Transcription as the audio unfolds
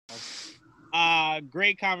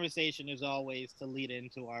Great conversation as always to lead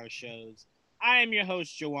into our shows. I am your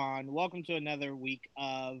host, Jawan. Welcome to another week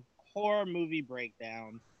of horror movie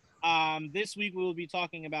breakdown. This week we will be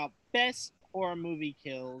talking about best horror movie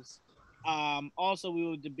kills. Also, we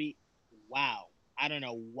will debate. Wow, I don't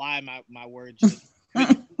know why my words just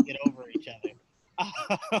couldn't get over each other.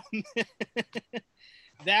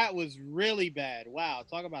 That was really bad. Wow,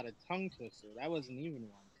 talk about a tongue twister. That wasn't even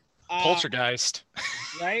one. Poltergeist.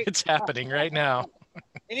 Right? It's happening right now.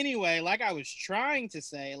 Anyway, like I was trying to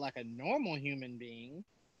say, like a normal human being,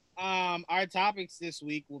 our topics this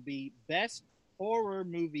week will be best horror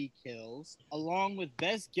movie kills, along with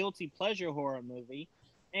best guilty pleasure horror movie,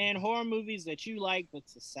 and horror movies that you like but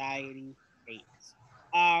society hates.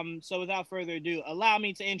 So without further ado, allow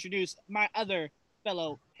me to introduce my other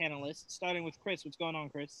fellow panelists, starting with Chris. What's going on,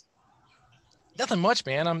 Chris? Nothing much,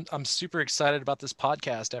 man. I'm super excited about this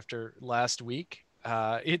podcast after last week.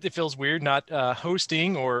 It feels weird not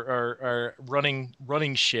hosting or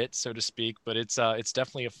running shit, so to speak, but it's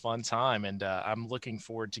definitely a fun time, and I'm looking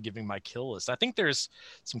forward to giving my kill list. I think there's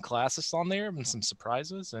some classics on there and some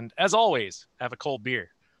surprises, and as always, I have a cold beer,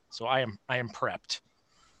 so I am prepped.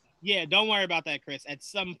 Yeah, don't worry about that, Chris. At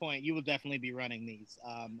some point, you will definitely be running these.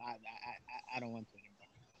 I don't want to anymore.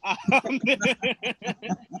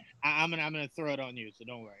 I'm gonna throw it on you, so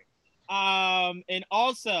don't worry. And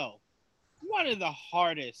also, one of the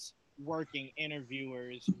hardest working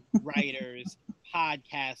interviewers, writers,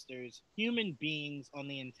 podcasters, human beings on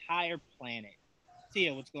the entire planet.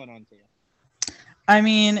 Tia, what's going on, Tia? I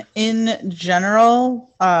mean, in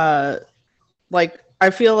general, like I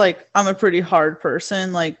feel like I'm a pretty hard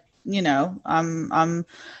person. Like, you know, I'm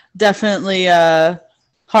definitely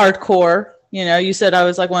hardcore. You know, you said I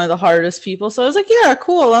was like one of the hardest people, so I was like, yeah,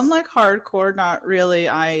 cool. I'm like hardcore, not really.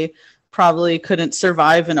 I probably couldn't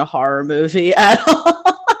survive in a horror movie at all.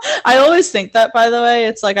 I always think that, by the way.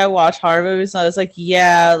 It's like I watch horror movies and I was like,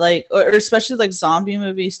 yeah, like, or especially like zombie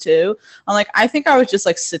movies too. I'm like, I think I would just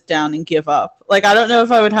like sit down and give up. Like, I don't know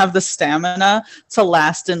if I would have the stamina to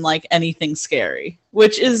last in like anything scary,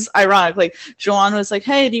 which is ironic. Like, Joanne was like,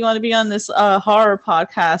 hey, do you want to be on this horror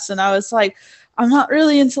podcast? And I was like, I'm not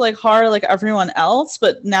really into like horror like everyone else,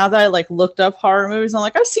 but now that I like looked up horror movies, I'm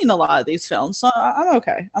like, I've seen a lot of these films, so I'm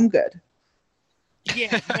okay. I'm good.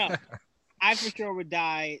 Yeah, no. I for sure would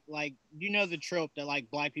die. Like, you know the trope that like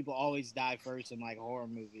black people always die first in like horror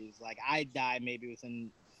movies. Like, I die maybe within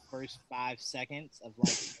the first 5 seconds of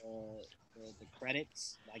like the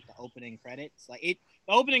credits, like the opening credits. Like the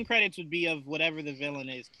opening credits would be of whatever the villain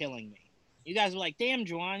is killing me. You guys were like, damn,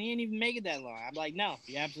 Juwan, you didn't even make it that long. I'm like, no,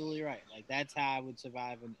 you're absolutely right. Like, that's how I would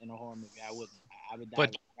survive in a horror movie. I wouldn't. I would die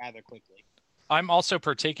rather quickly. I'm also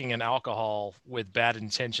partaking in alcohol with bad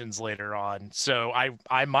intentions later on, so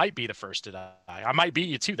I might be the first to die. I might beat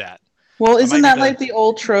you to that. Well, isn't that like the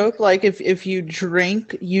old trope? Like, if you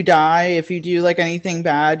drink, you die. If you do like anything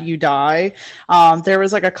bad, you die. There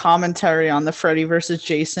was like a commentary on the Freddy versus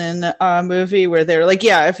Jason movie where they're like,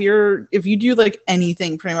 yeah, if you do like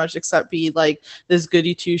anything pretty much except be like this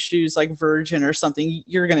goody two shoes like virgin or something,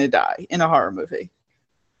 you're gonna die in a horror movie.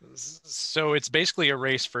 So it's basically a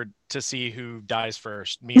race to see who dies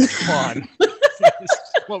first. Me and Juan.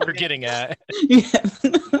 What we're getting at. Yeah.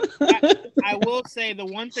 I will say the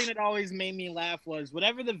one thing that always made me laugh was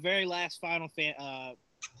whatever the very last Final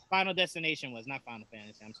Destination was, not Final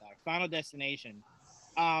Fantasy, I'm sorry, Final Destination.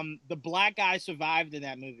 The black guy survived in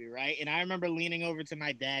that movie, right? And I remember leaning over to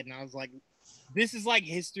my dad and I was like, this is like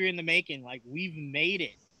history in the making. Like, we've made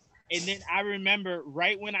it. And then I remember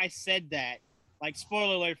right when I said that, like,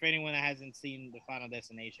 spoiler alert for anyone that hasn't seen the Final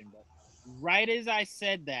Destination, but right as I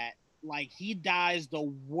said that, like, he dies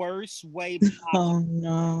the worst way possible. Oh,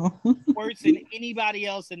 no. Worse than anybody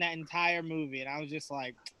else in that entire movie. And I was just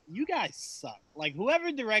like, you guys suck. Like,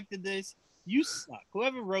 whoever directed this, you suck.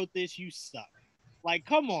 Whoever wrote this, you suck. Like,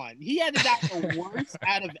 come on. He had to die the worst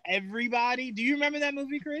out of everybody. Do you remember that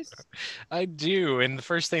movie, Chris? I do. And the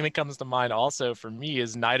first thing that comes to mind also for me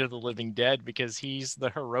is Night of the Living Dead, because he's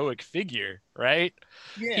the heroic figure, right?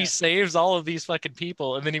 Yeah. He saves all of these fucking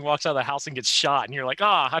people, and then he walks out of the house and gets shot. And you're like,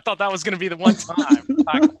 I thought that was going to be the one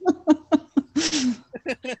time.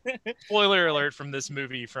 Spoiler alert from this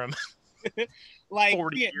movie from like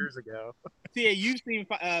 40 years ago. Yeah, you've seen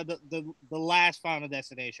the last Final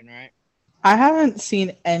Destination, right? I haven't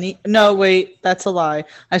seen any. No, wait, that's a lie.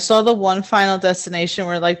 I saw the one Final Destination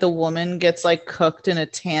where like the woman gets like cooked in a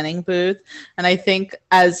tanning booth, and I think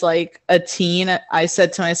as like a teen, I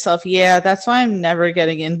said to myself, "Yeah, that's why I'm never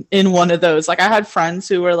getting in one of those." Like I had friends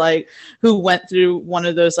who were like who went through one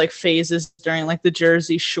of those like phases during like the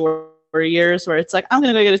Jersey Shore years where it's like, I'm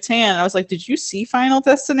gonna go get a tan. And I was like, did you see Final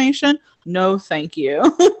Destination? No, thank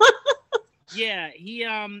you. Yeah, he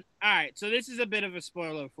all right, so this is a bit of a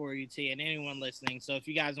spoiler for you, T, and anyone listening. So if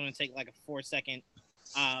you guys want to take like a 4-second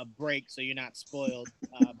break so you're not spoiled,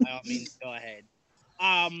 by all means go ahead.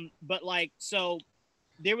 But like, so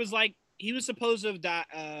there was like he was supposed to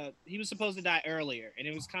die earlier, and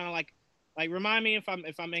it was kind of like remind me if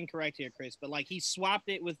I'm incorrect here, Chris, but like he swapped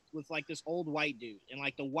it with like this old white dude, and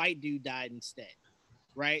like the white dude died instead.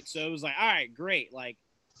 Right? So it was like, all right, great, like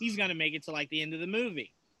he's gonna make it to like the end of the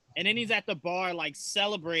movie. And then he's at the bar, like,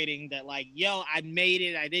 celebrating that, like, yo, I made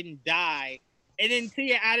it. I didn't die. And then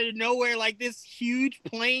Tia, out of nowhere, like, this huge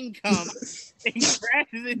plane comes and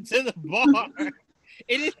crashes into the bar. And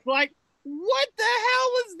it's like, what the hell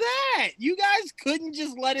was that? You guys couldn't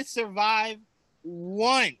just let it survive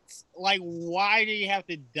once. Like, why do you have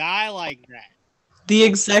to die like that? The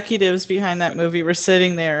executives behind that movie were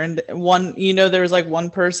sitting there, and there was like one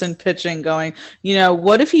person pitching, going,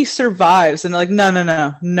 what if he survives? And they're like,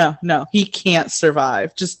 no, he can't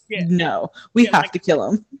survive. Just no, we have to kill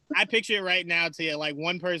him. I picture it right now to you, like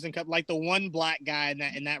one person, like the one black guy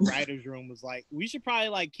in that writer's room was like, we should probably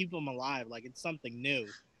like keep him alive, like it's something new.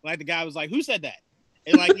 Like the guy was like, who said that?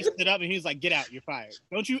 And like he stood up and he was like, get out, you're fired.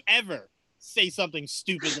 Don't you ever say something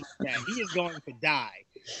stupid like that. He is going to die.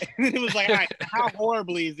 And it was like, all right, how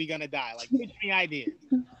horribly is he going to die? Like, pitch me ideas.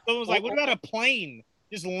 Someone was like, what about a plane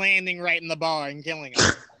just landing right in the bar and killing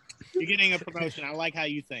him? You're getting a promotion. I like how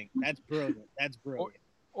you think. That's brilliant. That's brilliant.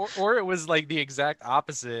 Or it was like the exact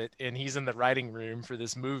opposite, and he's in the writing room for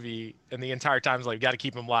this movie, and the entire time is like, got to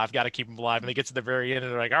keep him alive, and they get to the very end,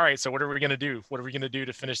 and they're like, all right, so what are we gonna do? What are we gonna do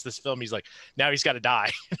to finish this film? He's like, now he's got to die.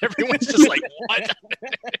 And everyone's just like, what?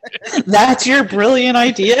 That's your brilliant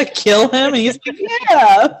idea? Kill him? And he's like,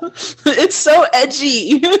 yeah, it's so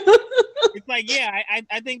edgy. It's like, yeah,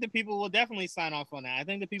 I think the people will definitely sign off on that. I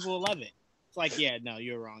think the people will love it. It's like, yeah, no,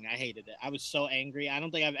 you're wrong. I hated it. I was so angry. I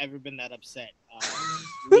don't think I've ever been that upset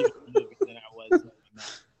than I was.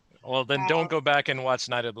 Well, then don't go back and watch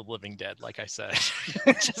Night of the Living Dead, like I said.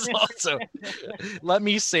 Which is also, let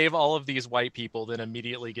me save all of these white people, then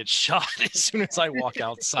immediately get shot as soon as I walk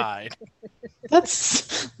outside.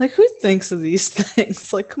 That's like, who thinks of these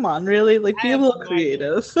things? Like, come on, really? Like, be a little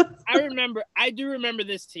creative. I do remember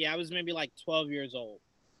this, T. I was maybe like 12 years old.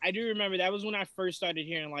 I do remember that was when I first started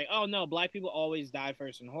hearing like, oh no, black people always die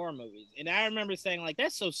first in horror movies. And I remember saying like,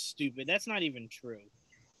 that's so stupid. That's not even true.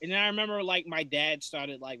 And then I remember like my dad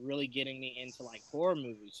started like really getting me into like horror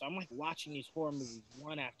movies. So I'm like watching these horror movies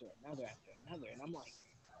one after another. And I'm like,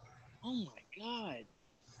 oh my God,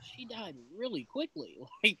 she died really quickly.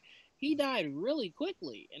 Like he died really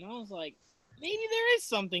quickly. And I was like, maybe there is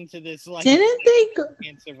something to this. Like,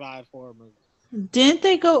 can't survive horror movies. Didn't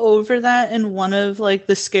they go over that in one of like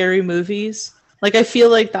the Scary Movies? Like, I feel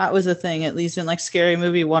like that was a thing, at least in like Scary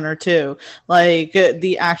Movie 1 or 2. Like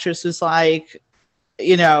the actress was like,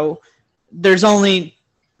 there's only,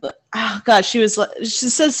 oh God, she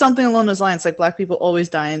says something along those lines, like black people always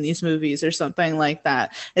die in these movies or something like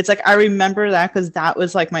that. It's like, I remember that because that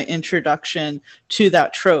was like my introduction to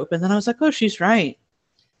that trope. And then I was like, oh, she's right.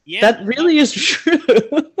 Yeah, that really is true.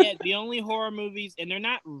 Yeah, the only horror movies, and they're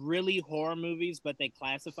not really horror movies, but they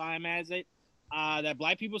classify them as it, that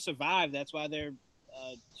black people survive. That's why they're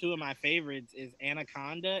two of my favorites is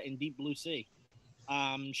Anaconda and Deep Blue Sea.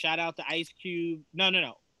 Shout out to Ice Cube.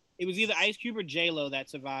 No. It was either Ice Cube or J-Lo that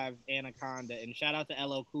survived Anaconda, and shout out to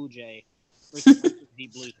LL Cool J for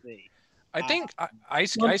Deep Blue Sea. I think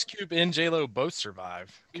Ice Cube and J-Lo both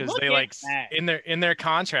survive because they like in their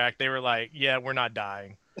contract they were like, yeah, we're not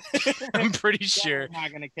dying. I'm pretty sure not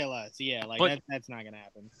gonna kill us. Yeah, like that's not gonna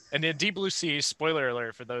happen. And then Deep Blue Sea, spoiler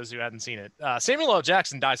alert for those who hadn't seen it, Samuel L.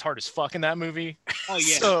 Jackson dies hard as fuck in that movie. Oh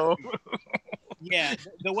yeah. So yeah,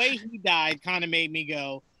 the way he died kind of made me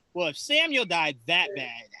go, well, if Samuel died that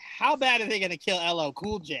bad, how bad are they gonna kill LL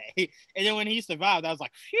Cool J? And then when he survived, I was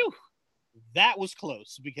like, phew, that was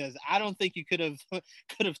close because I don't think you could have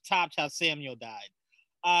topped how Samuel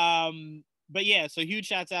died. But yeah, so huge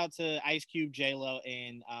shouts out to Ice Cube, J-Lo,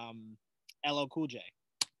 and LL Cool J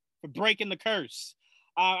for breaking the curse.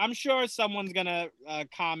 I'm sure someone's gonna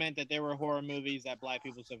comment that there were horror movies that black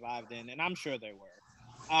people survived in, and I'm sure there were.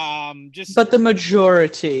 But the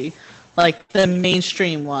majority, like the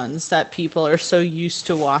mainstream ones that people are so used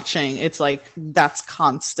to watching, it's like that's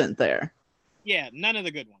constant there. Yeah, none of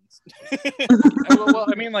the good ones. Well,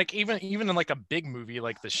 I mean, like even in like a big movie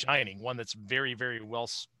like The Shining, one that's very, very well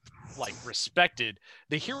like respected,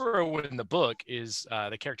 the hero in the book is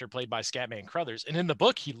the character played by Scatman Crothers, and in the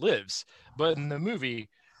book he lives, but in the movie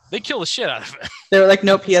they kill the shit out of him. They were like,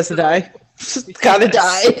 nope, he has to die. Gotta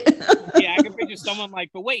die. Yeah, I can picture someone like,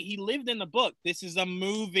 but wait, he lived in the book. This is a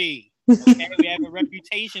movie. Okay, we have a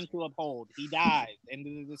reputation to uphold. He dies. End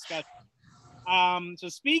of the discussion. So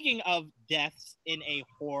speaking of deaths in a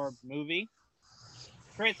horror movie,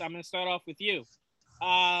 Chris, I'm gonna start off with you.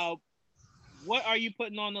 What are you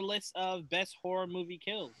putting on the list of best horror movie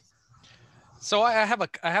kills? So I have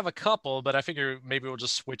a couple, but I figure maybe we'll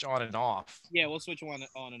just switch on and off. Yeah, we'll switch one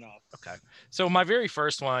on and off. Okay. So my very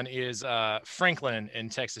first one is Franklin in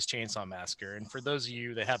Texas Chainsaw Massacre. And for those of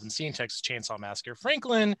you that haven't seen Texas Chainsaw Massacre,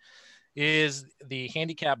 Franklin is the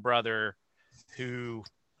handicapped brother who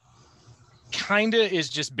kind of is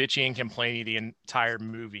just bitchy and complaining the entire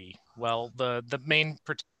movie. Well, the main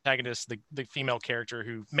protagonist, the female character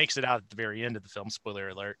who makes it out at the very end of the film, spoiler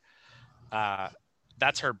alert,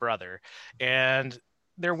 that's her brother. And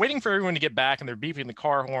they're waiting for everyone to get back, and they're beeping the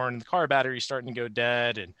car horn. The car battery's starting to go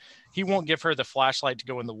dead, and he won't give her the flashlight to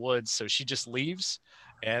go in the woods, so she just leaves.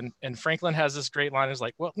 And Franklin has this great line. Is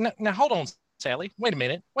like, well, now hold on, Sally. Wait a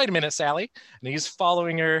minute, Sally. And he's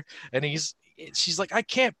following her, and she's like, I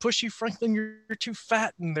can't push you, Franklin. You're too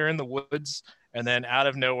fat. And they're in the woods, and then out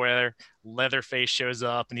of nowhere, Leatherface shows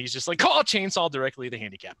up, and he's just like, call chainsaw directly the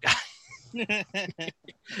handicapped guy.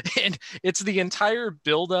 And it's the entire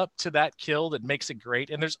build up to that kill that makes it great.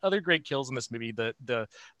 And there's other great kills in this movie. The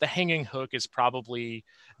hanging hook is probably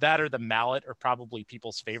that, or the mallet are probably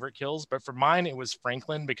people's favorite kills. But for mine, it was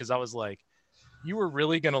Franklin, because I was like, you were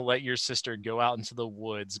really going to let your sister go out into the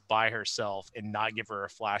woods by herself and not give her a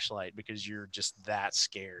flashlight because you're just that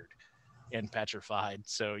scared and petrified.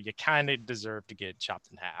 So you kind of deserve to get chopped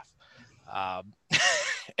in half.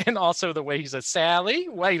 And also the way he says, Sally,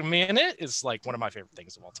 wait a minute, is like one of my favorite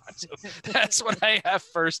things of all time. So that's what I have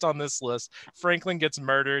first on this list. Franklin gets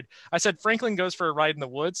murdered. I said Franklin goes for a ride in the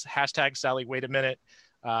woods. Hashtag Sally, wait a minute,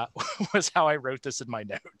 was how I wrote this in my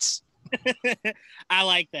notes. I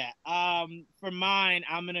like that. For mine,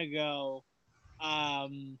 I'm going to go.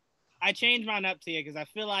 I changed mine up to you because I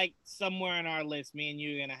feel like somewhere in our list, me and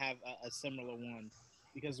you are going to have a similar one.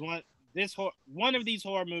 Because one of these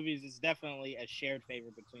horror movies is definitely a shared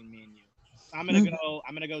favorite between me and you. So I'm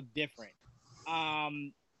gonna go different.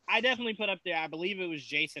 I definitely put up there, I believe it was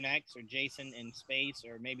Jason X or Jason in Space,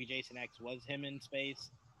 or maybe Jason X was him in space.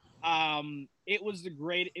 It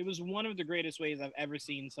was one of the greatest ways I've ever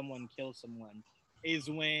seen someone kill someone, is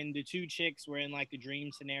when the two chicks were in like the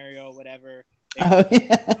dream scenario or whatever.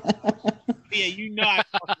 Yeah, you know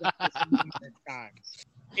I've talked about this numerous times.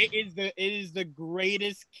 It is the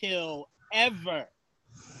greatest kill ever.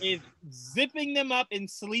 Is zipping them up in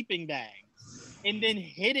sleeping bags and then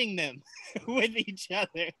hitting them with each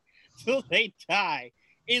other till they die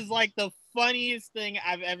is like the funniest thing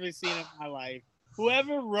I've ever seen in my life.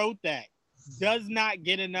 Whoever wrote that does not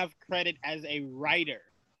get enough credit as a writer.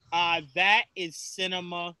 That is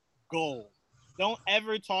cinema gold. Don't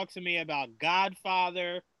ever talk to me about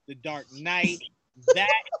Godfather, The Dark Knight.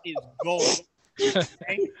 That is gold.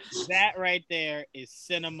 Okay? That right there is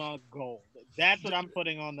cinema gold. That's what I'm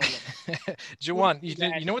putting on the list. Jawan,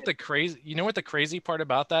 you know what the crazy part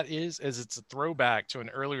about that is it's a throwback to an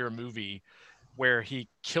earlier movie where he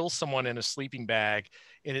kills someone in a sleeping bag,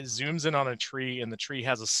 and it zooms in on a tree, and the tree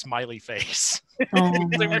has a smiley face.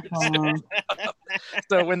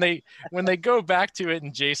 So when they go back to it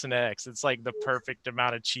in Jason X, it's like the perfect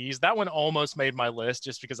amount of cheese. That one almost made my list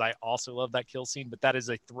just because I also love that kill scene, but that is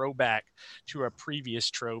a throwback to a previous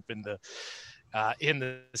trope in the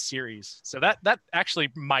series. So that actually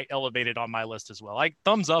might elevate it on my list as well. Like,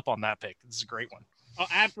 thumbs up on that pick. This is a great one. Oh,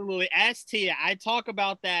 absolutely. As Tia, I talk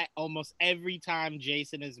about that almost every time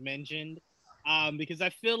Jason is mentioned, because I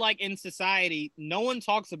feel like in society, no one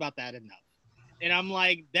talks about that enough. And I'm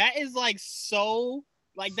like, that is like so,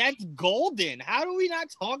 like, that's golden. How are we not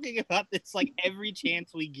talking about this like every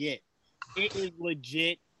chance we get? It is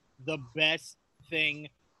legit the best thing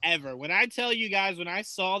ever. When I tell you guys, when I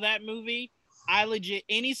saw that movie, I legit,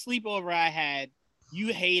 any sleepover I had,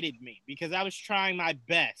 you hated me because I was trying my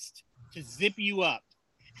best to zip you up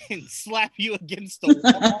and slap you against the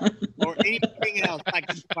wall or anything else I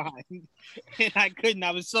could find. And I couldn't.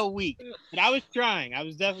 I was so weak. But I was trying. I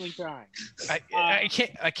was definitely trying.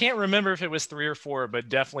 I can't remember if it was 3 or 4, but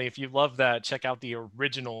definitely if you love that, check out the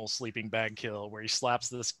original sleeping bag kill where he slaps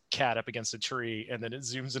this cat up against a tree and then it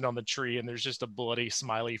zooms in on the tree and there's just a bloody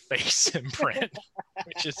smiley face imprint,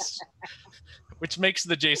 which makes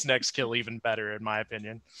the Jason X kill even better in my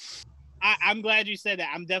opinion. I'm glad you said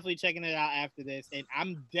that. I'm definitely checking it out after this. And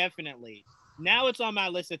I'm definitely, now it's on my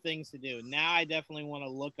list of things to do. Now I definitely want to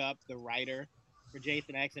look up the writer for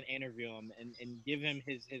Jason X and interview him and give him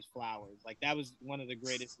his flowers. Like, that was one of the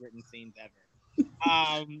greatest written scenes ever.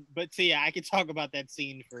 But so yeah, I could talk about that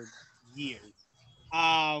scene for years.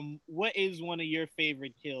 What is one of your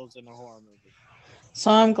favorite kills in a horror movie? So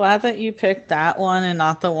I'm glad that you picked that one and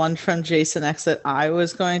not the one from Jason X that I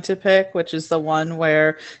was going to pick, which is the one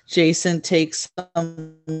where Jason takes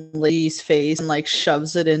some lady's face and like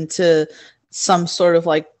shoves it into some sort of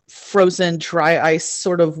like frozen dry ice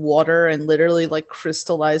sort of water and literally like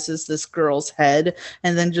crystallizes this girl's head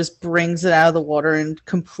and then just brings it out of the water and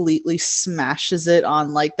completely smashes it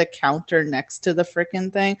on like the counter next to the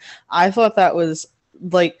freaking thing. I thought that was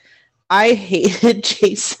like, I hated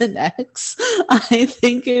Jason X. I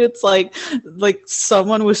think it's like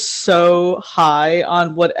someone was so high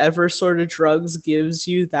on whatever sort of drugs gives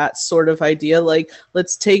you that sort of idea. Like,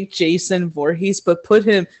 let's take Jason Voorhees, but put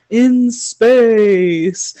him in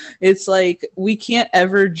space. It's like we can't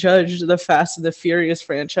ever judge the Fast and the Furious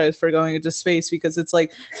franchise for going into space because it's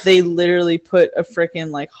like they literally put a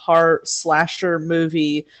freaking like horror slasher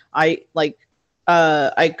movie.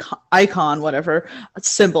 Icon, whatever,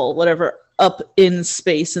 symbol, whatever, up in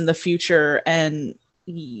space in the future and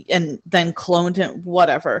then cloned him,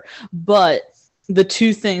 whatever. But the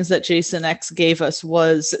two things that Jason X gave us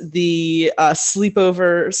was the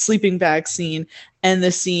sleeping bag scene and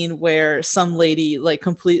the scene where some lady like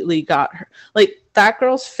completely got her, like that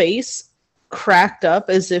girl's face cracked up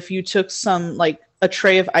as if you took some like a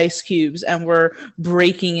tray of ice cubes and were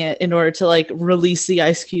breaking it in order to like release the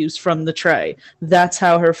ice cubes from the tray. That's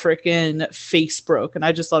how her freaking face broke. And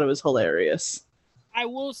I just thought it was hilarious. I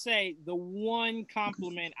will say the one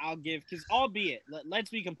compliment I'll give, because albeit,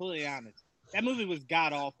 let's be completely honest, that movie was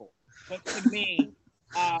god awful. But to me,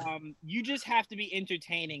 you just have to be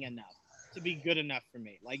entertaining enough to be good enough for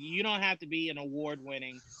me. Like, you don't have to be an award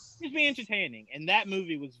winning, just be entertaining. And that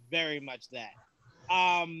movie was very much that.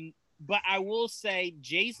 But I will say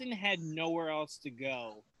Jason had nowhere else to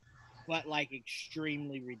go but like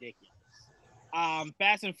extremely ridiculous.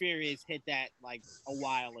 Fast and Furious hit that like a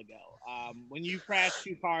while ago. When you crash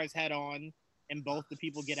two cars head on and both the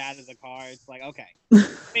people get out of the car, it's like, okay,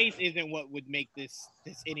 space isn't what would make this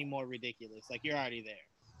any more ridiculous. Like, you're already there.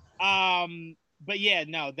 But yeah,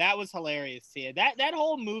 no, that was hilarious here. That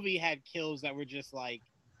whole movie had kills that were just like,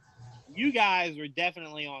 you guys were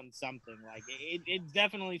definitely on something. Like, it's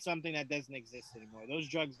definitely something that doesn't exist anymore. Those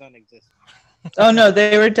drugs don't exist anymore. Oh no,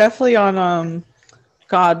 they were definitely on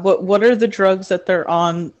God, what are the drugs that they're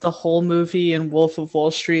on the whole movie in Wolf of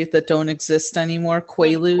Wall Street that don't exist anymore?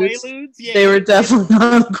 Quaaludes? Quaaludes? Yeah, they were definitely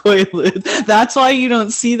on Quaaludes. That's why you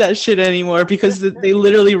don't see that shit anymore, because they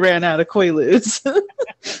literally ran out of Quaaludes.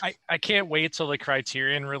 I can't wait till the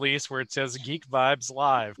Criterion release where it says Geek Vibes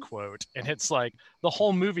Live, quote, and it's like the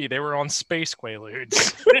whole movie they were on space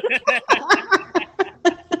Quaaludes.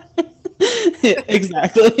 Yeah,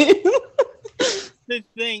 exactly. to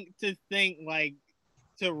think like,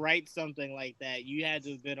 to write something like that, you had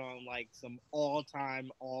to have been on like some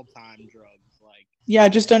all-time drugs. Like, yeah, I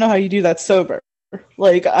just don't know how you do that sober.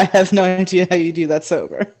 Like, I have no idea how you do that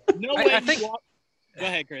sober. No way. Go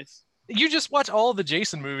ahead, Chris. You just watch all the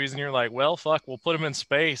Jason movies and you're like, well, fuck, we'll put him in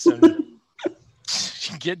space and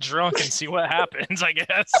get drunk and see what happens, I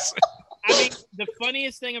guess. I mean, the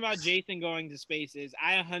funniest thing about Jason going to space is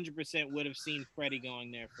I 100% would have seen Freddy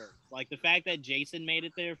going there first. Like, the fact that Jason made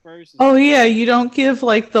it there first. Oh, yeah, you don't give,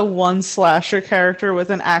 like, the one slasher character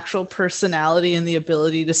with an actual personality and the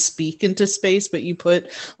ability to speak into space, but you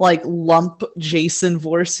put, like, lump Jason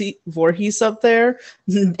Voorhees up there.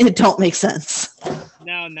 It don't make sense.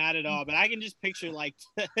 No, not at all. But I can just picture, like,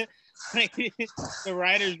 like the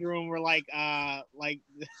writer's room where, like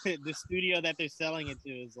the studio that they're selling it to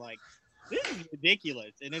is like, this is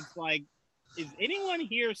ridiculous. And it's like, is anyone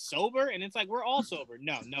here sober? And it's like, we're all sober.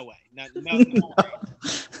 No way.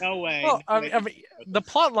 No way. Well, I mean, the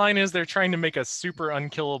plot line is they're trying to make a super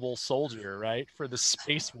unkillable soldier, right? For the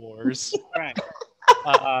Space Wars. Right.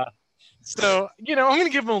 So, I'm going to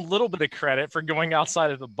give them a little bit of credit for going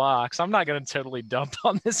outside of the box. I'm not going to totally dump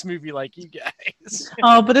on this movie like you guys.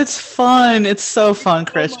 Oh, but it's fun. It's so fun,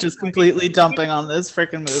 Chris, just completely dumping on this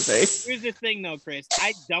freaking movie. Here's the thing, though, Chris.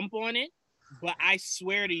 I dump on it, but I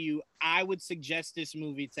swear to you, I would suggest this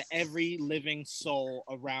movie to every living soul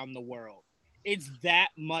around the world. It's that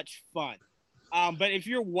much fun. But if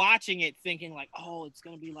you're watching it thinking like, oh, it's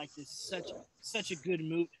going to be like this such a good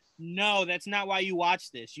movie. No, that's not why you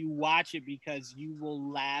watch this. You watch it because you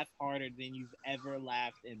will laugh harder than you've ever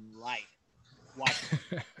laughed in life. Watch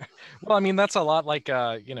it. Well, I mean, that's a lot like,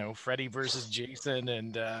 Freddy versus Jason.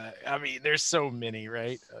 And, I mean, there's so many,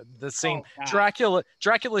 right? The same Dracula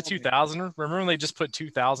 2000. Remember when they just put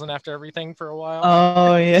 2000 after everything for a while?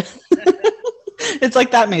 Oh, yeah. It's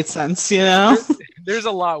like that made sense, There's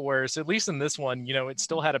a lot worse. At least in this one, you know, it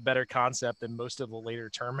still had a better concept than most of the later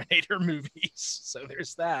Terminator movies. So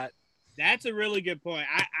there's that. That's a really good point.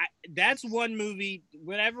 I that's one movie,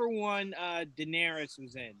 whatever one Daenerys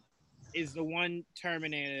was in, is the one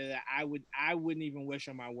Terminator that I wouldn't even wish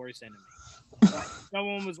on my worst enemy. Like,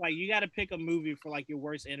 someone was like, you got to pick a movie for like your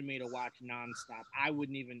worst enemy to watch nonstop. I would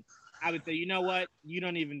say, you know what? You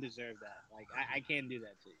don't even deserve that. Like, I can't do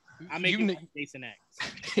that to you. I'll make you like Jason X.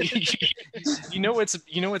 you know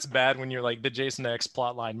it's bad when you're like, the Jason X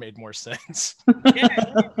plotline made more sense. Yeah,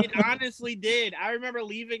 it honestly did. I remember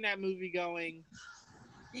leaving that movie going,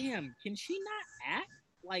 damn, can she not act?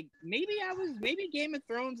 Like, maybe Game of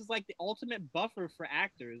Thrones is like the ultimate buffer for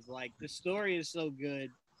actors. Like, the story is so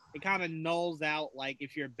good. It kind of nulls out like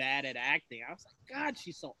if you're bad at acting. I was like, God,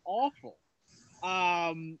 she's so awful.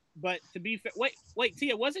 But to be fair, wait,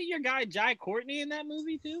 Tia, wasn't your guy Jai Courtney in that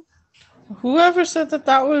movie too? Whoever said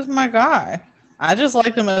that was my guy. I just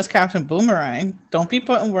liked him as Captain Boomerang. Don't be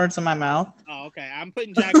putting words in my mouth. Oh, okay. I'm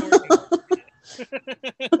putting Jai Courtney.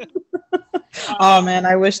 Oh man,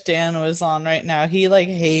 I wish Dan was on right now. He like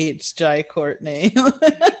hates Jai Courtney.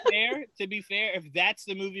 To be fair, if that's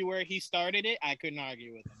the movie where he started it, I couldn't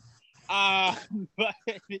argue with him.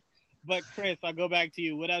 But Chris, I'll go back to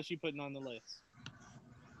you. What else you putting on the list?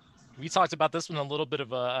 We talked about this one a little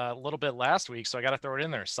bit last week, so I got to throw it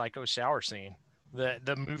in there. Psycho shower scene,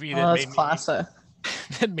 the movie that made classic.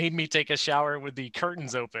 That made me take a shower with the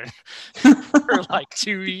curtains open for like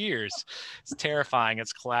 2 years. It's terrifying.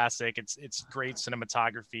 It's classic. It's great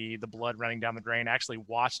cinematography. The blood running down the drain. I actually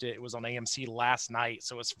watched it. It was on AMC last night,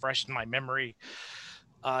 so it's fresh in my memory.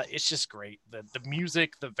 It's just great. The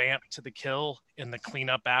music, the vamp to the kill, and the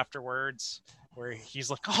cleanup afterwards, where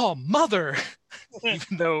he's like, "Oh, mother,"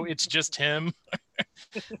 even though it's just him.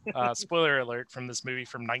 Spoiler alert from this movie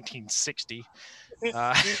from 1960.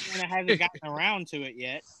 I haven't gotten around to it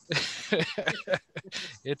yet.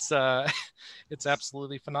 It's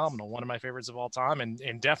absolutely phenomenal. One of my favorites of all time,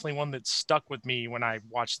 and definitely one that stuck with me when I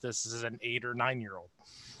watched this as an 8 or 9 year old.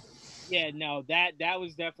 Yeah, no, that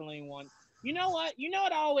was definitely one. You know what?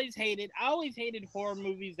 I always hated? I always hated horror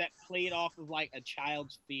movies that played off of like a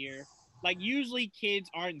child's fear. Like, usually kids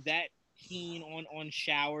aren't that keen on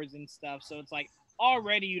showers and stuff, so it's like,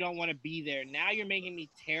 already you don't want to be there. Now you're making me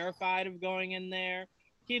terrified of going in there.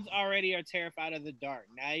 Kids already are terrified of the dark.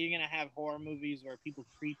 Now you're going to have horror movies where people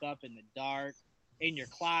creep up in the dark, in your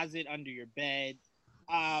closet, under your bed.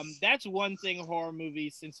 That's one thing horror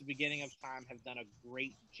movies since the beginning of time have done a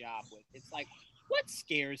great job with. It's like, what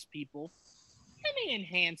scares people? Let me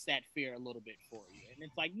enhance that fear a little bit for you. And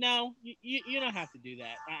it's like, no, you don't have to do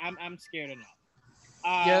that. I'm scared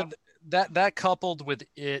enough. That coupled with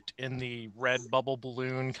it in the red bubble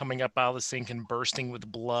balloon coming up out of the sink and bursting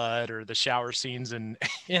with blood, or the shower scenes in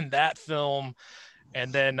that film,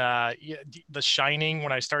 and then The Shining.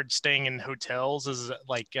 When I started staying in hotels, is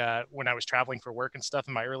like when I was traveling for work and stuff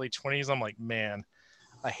in my early 20s, I'm like, man,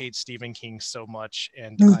 I hate Stephen King so much,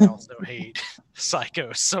 and I also hate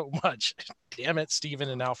Psycho so much. Damn it, Stephen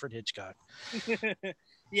and Alfred Hitchcock.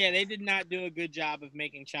 Yeah, they did not do a good job of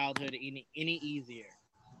making childhood any easier.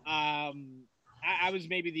 I was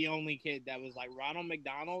maybe the only kid that was like, Ronald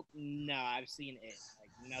McDonald? No, I've seen it.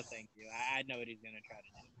 Like, no, thank you. I know what he's gonna try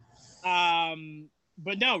to do.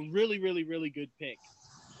 But no, really, really, really good pick.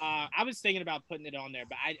 I was thinking about putting it on there,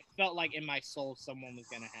 but I felt like in my soul someone was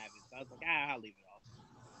gonna have it, so I was like, I'll leave it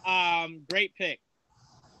off. Great pick.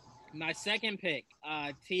 My second pick,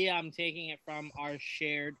 Tia, I'm taking it from our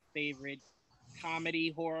shared favorite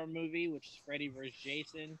comedy horror movie, which is Freddy vs.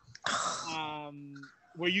 Jason.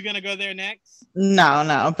 Were you gonna go there next?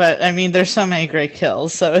 No, but I mean, there's so many great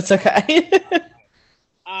kills, so it's okay.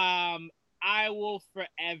 I will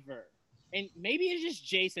forever, and maybe it's just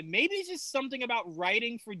Jason. Maybe it's just something about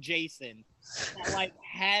writing for Jason that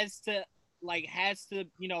has to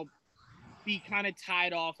be kind of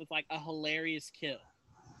tied off with like a hilarious kill.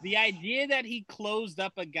 The idea that he closed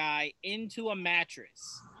up a guy into a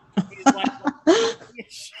mattress is like the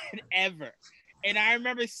funniest shit ever. And I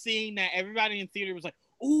remember seeing that everybody in the theater was like,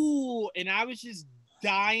 ooh, and I was just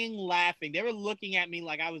dying laughing. They were looking at me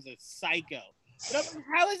like I was a psycho. But I'm like,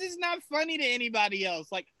 how is this not funny to anybody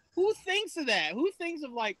else? Like, who thinks of that? Who thinks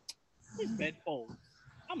of like, this bed folds?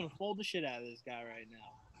 I'm going to fold the shit out of this guy right now.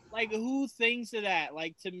 Like, who thinks of that?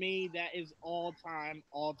 Like, to me, that is all time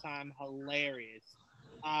hilarious.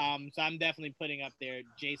 So I'm definitely putting up there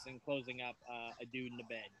Jason closing up a dude in the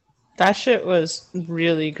bed. That shit was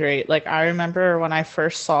really great. Like, I remember when I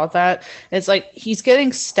first saw that, it's like he's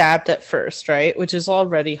getting stabbed at first, right? Which is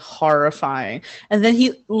already horrifying. And then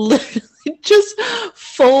he literally just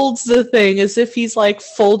folds the thing as if he's like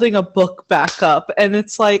folding a book back up. And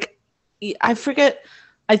it's like, I forget.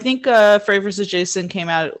 I think Freddy vs. Jason came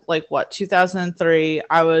out like what 2003.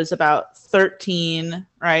 I was about 13,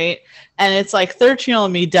 right? And it's like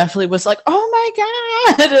 13-year-old me definitely was like,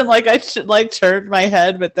 "Oh my god!" And like I should like turned my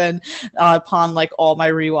head, but then upon like all my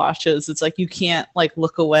rewatches, it's like you can't like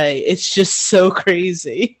look away. It's just so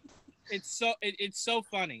crazy. It's so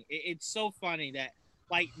funny. It's so funny that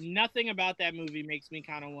like nothing about that movie makes me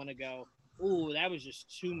kind of want to go, "Ooh, that was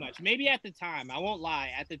just too much." Maybe at the time, I won't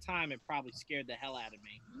lie. At the time, it probably scared the hell out of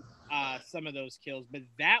me. Some of those kills, but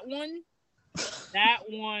that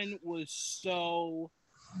one was so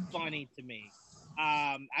funny to me.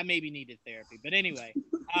 I maybe needed therapy, but anyway,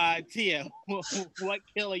 Tia, what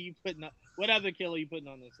kill are you putting on? What other kill are you putting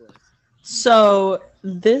on this list? So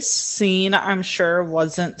this scene, I'm sure,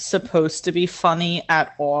 wasn't supposed to be funny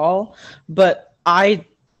at all, but I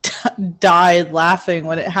died laughing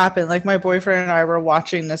when it happened. Like my boyfriend and I were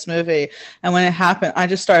watching this movie, and when it happened, I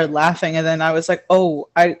just started laughing, and then I was like, "Oh,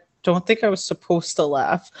 I don't think I was supposed to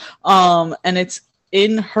laugh." And it's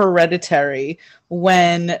in Hereditary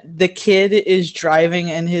when the kid is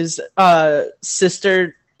driving and his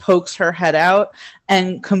sister pokes her head out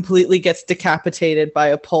and completely gets decapitated by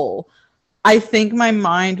a pole. I think my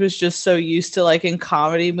mind was just so used to like in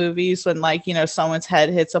comedy movies when like, you know, someone's head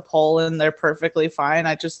hits a pole and they're perfectly fine.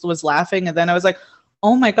 I just was laughing and then I was like,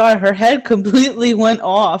 oh my God, her head completely went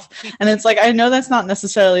off. And it's like, I know that's not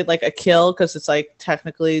necessarily like a kill because it's like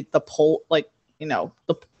technically the pole, like, you know,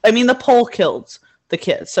 the pole killed the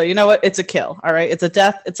kid. So you know what? It's a kill. All right. It's a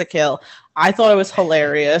death. It's a kill. I thought it was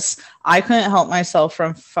hilarious. I couldn't help myself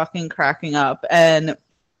from fucking cracking up. And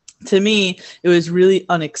to me, it was really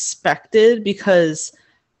unexpected because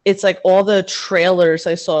it's like all the trailers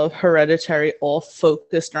I saw of Hereditary all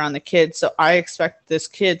focused around the kid. So I expect this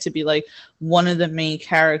kid to be like one of the main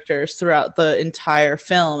characters throughout the entire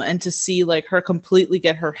film. And to see like her completely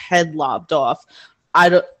get her head lobbed off, I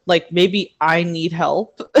don't like, maybe I need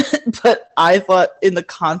help, but I thought in the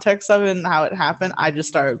context of it and how it happened, I just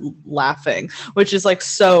started laughing, which is like,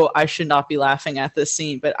 so I should not be laughing at this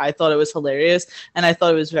scene, but I thought it was hilarious and I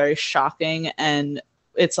thought it was very shocking. And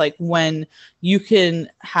it's like when you can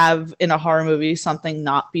have in a horror movie something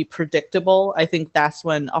not be predictable, I think that's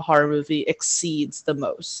when a horror movie exceeds the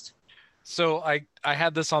most. So I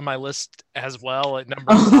had this on my list as well at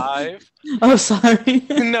number 5. Oh, sorry.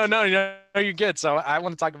 No, you're good. So I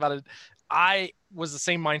want to talk about it. I was the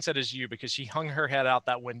same mindset as you because she hung her head out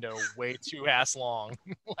that window way too ass long,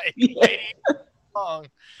 like way long.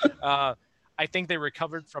 I think they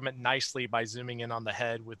recovered from it nicely by zooming in on the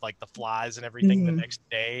head with like the flies and everything the next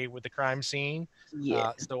day with the crime scene.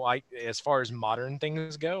 Yeah. So as far as modern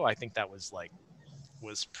things go, I think that was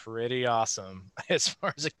pretty awesome as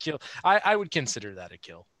far as a kill. I would consider that a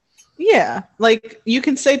kill. Yeah, like you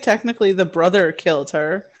can say technically the brother killed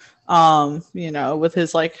her, you know, with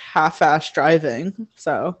his like half-ass driving.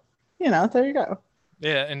 So, you know, there you go.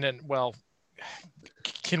 Yeah, and then well,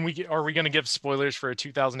 are we going to give spoilers for a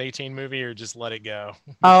 2018 movie or just let it go?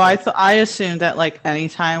 Oh, I assume that like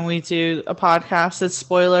anytime we do a podcast, it's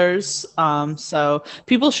spoilers. So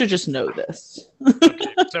people should just know this.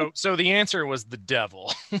 Okay, so the answer was the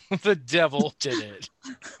devil. The devil did it.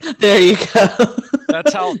 There you go.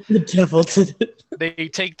 That's how the devil did it. They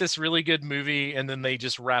take this really good movie and then they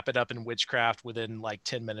just wrap it up in witchcraft within like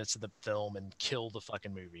 10 minutes of the film and kill the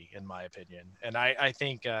fucking movie, in my opinion. And I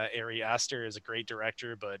think Ari Aster is a great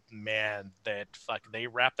director, but man, they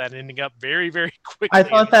wrap that ending up very, very quickly. I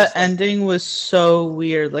thought that ending was so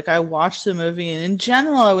weird. Like I watched the movie and in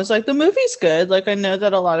general, I was like, the movie's good. Like I know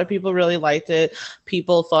that a lot of people really liked it.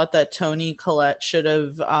 People thought that Toni Collette should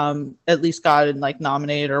have at least gotten like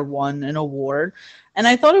nominated or won an award. And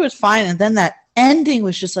I thought it was fine. And then that ending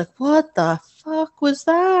was just like, what the fuck was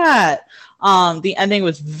that? The ending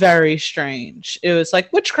was very strange. It was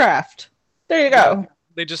like witchcraft. There you go.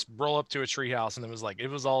 They just roll up to a treehouse and it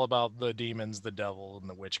was all about the demons, the devil, and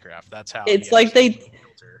the witchcraft. That's how it's like they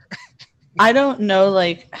I don't know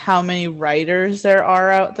like how many writers there are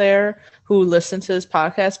out there who listen to this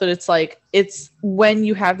podcast, but it's like it's when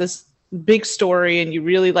you have this big story and you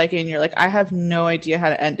really like it and you're like, I have no idea how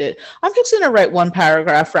to end it. I'm just gonna write one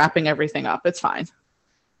paragraph wrapping everything up. It's fine.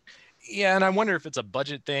 Yeah, and I wonder if it's a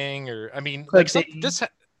budget thing or I mean, like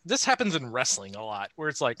this happens in wrestling a lot where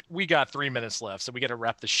it's like we got 3 minutes left, so we got to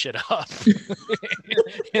wrap the shit up,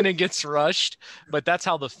 and it gets rushed. But that's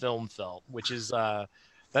how the film felt, which is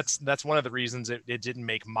that's one of the reasons it didn't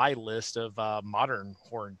make my list of modern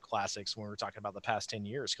horror classics when we were talking about the past 10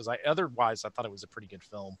 years. Because otherwise I thought it was a pretty good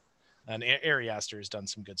film. And Ari Aster has done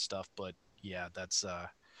some good stuff, but yeah, that's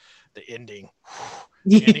the ending.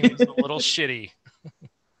 The ending was a little shitty.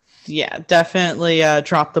 Yeah, definitely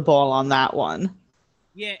dropped the ball on that one.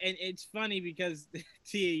 Yeah, and it's funny because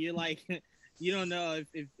Tia, you're like, you don't know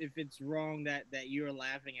if it's wrong that you're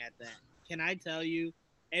laughing at that. Can I tell you?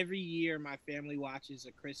 Every year, my family watches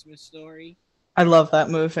A Christmas Story. I love that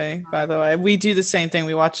movie, by the way. We do the same thing.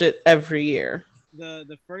 We watch it every year.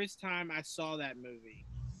 The first time I saw that movie,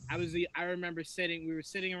 I remember we were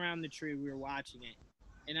sitting around the tree, we were watching it,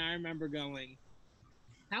 and I remember going,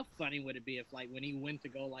 how funny would it be if like when he went to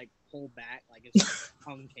go like pull back, like his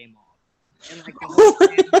tongue came off, and like the whole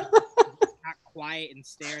family got quiet and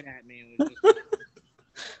stared at me and was just like,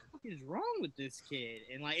 what is wrong with this kid?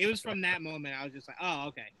 And like it was from that moment I was just like, oh,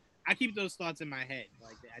 okay. I keep those thoughts in my head.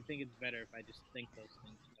 Like I think it's better if I just think those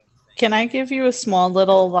things and don't say. Can I give you a small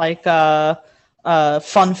little like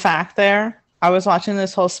fun fact there? I was watching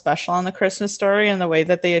this whole special on the Christmas Story, and the way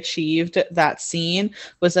that they achieved that scene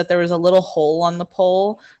was that there was a little hole on the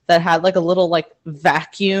pole that had like a little like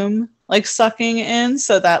vacuum like sucking in,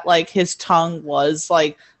 so that like his tongue was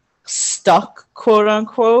like stuck, quote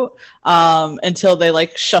unquote, until they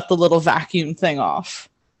like shut the little vacuum thing off.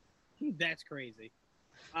 That's crazy.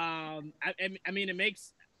 I mean, it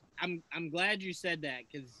makes. I'm glad you said that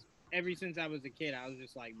because ever since I was a kid, I was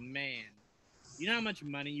just like, man, you know how much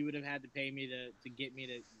money you would have had to pay me to get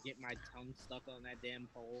my tongue stuck on that damn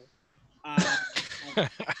pole.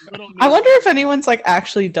 I wonder if anyone's like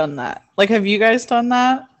actually done that. Like, have you guys done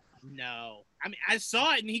that? No. I mean, I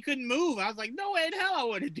saw it and he couldn't move. I was like, no way in hell I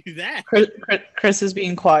want to do that. Chris is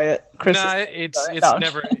being quiet. It's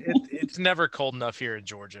never cold enough here in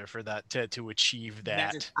Georgia for that to achieve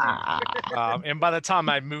that. And by the time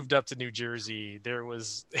I moved up to New Jersey, there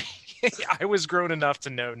was I was grown enough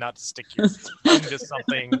to know not to stick your tongue to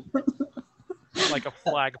something like a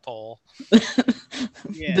flagpole.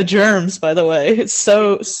 Yeah. The germs, by the way, it's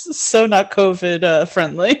so not COVID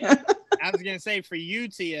friendly. I was gonna say for you,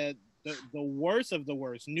 Tia. The worst of the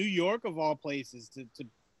worst, New York of all places, to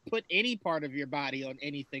put any part of your body on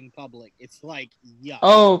anything public, it's like yuck.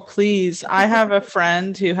 Oh please, I have a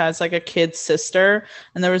friend who has like a kid sister,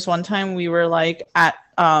 and there was one time we were like at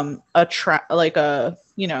a track, like a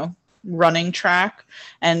running track,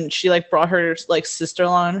 and she like brought her like sister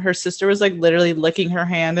along. Her sister was like literally licking her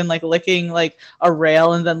hand and like licking like a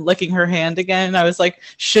rail and then licking her hand again. And I was like,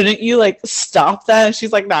 shouldn't you like stop that? And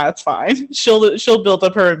she's like, nah, it's fine. She'll build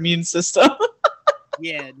up her immune system.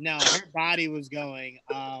 Yeah, no, her body was going,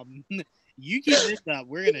 you keep this up,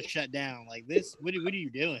 we're gonna shut down. Like this, what are you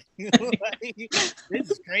doing? Like, this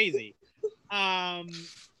is crazy.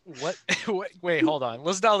 What? Wait, hold on.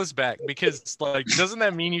 Let's dial this back, because like, doesn't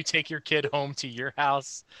that mean you take your kid home to your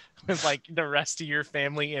house with like the rest of your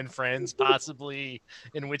family and friends, possibly,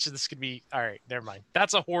 in which this could be? All right, never mind.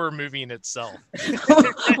 That's a horror movie in itself.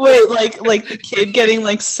 Wait, like the kid getting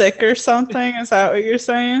like sick or something? Is that what you're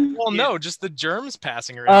saying? Well, no, just the germs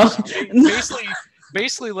passing around.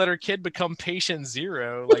 Basically let her kid become patient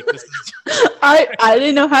zero. Like this. I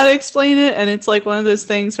didn't know how to explain it, and it's like one of those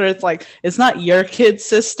things where it's like it's not your kid's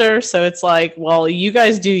sister, so it's like, well, you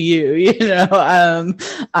guys do you know.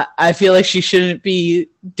 I feel like she shouldn't be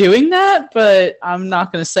doing that, but I'm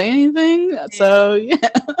not going to say anything. So yeah.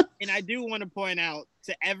 And I do want to point out,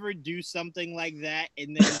 to ever do something like that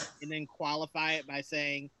and then qualify it by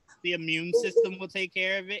saying the immune system will take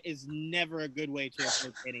care of it is never a good way to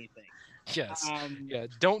approach anything. Yes. Yeah.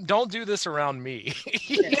 Don't do this around me.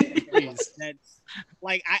 Please. That's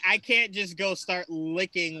like I can't just go start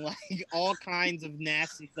licking like all kinds of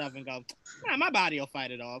nasty stuff and go, nah, my body will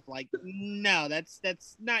fight it off. Like, no, that's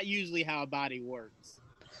not usually how a body works.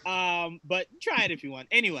 But try it if you want.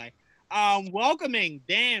 Anyway, welcoming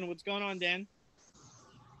Dan. What's going on, Dan?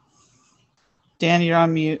 Dan, you're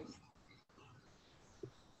on mute.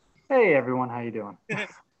 Hey everyone, how you doing?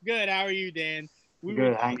 Good. How are you, Dan?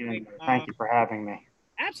 Good. Hanging. Thank you for having me.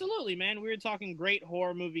 Absolutely, man. We were talking great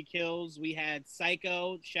horror movie kills. We had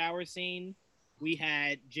Psycho shower scene. We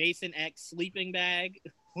had Jason X sleeping bag.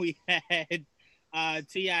 We had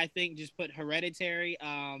Tia, I think, just put Hereditary,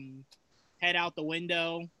 head out the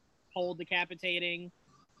window, pole decapitating.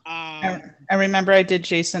 I remember I did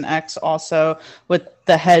Jason X also with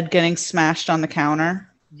the head getting smashed on the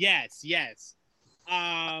counter. Yes.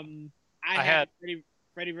 I had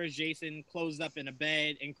Freddy vs. Jason closed up in a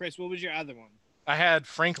bed. And Chris, what was your other one? I had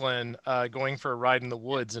Franklin going for a ride in the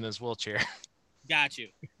woods in his wheelchair. Got you.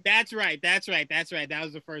 That's right. That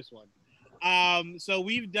was the first one. So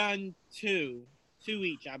we've done two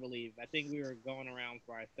each, I believe. I think we were going around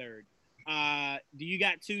for our third. Do you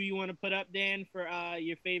got two you want to put up, Dan, for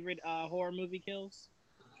your favorite horror movie kills?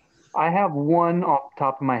 I have one off the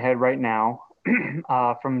top of my head right now.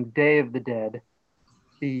 from Day of the Dead,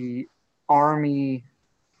 the army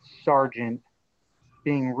sergeant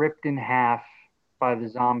being ripped in half by the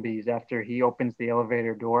zombies after he opens the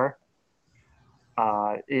elevator door.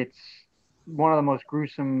 It's one of the most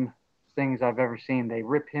gruesome things I've ever seen. They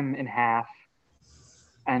rip him in half,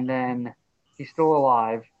 and then he's still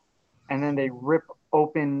alive, and then they rip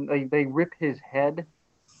open, they rip his head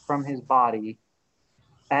from his body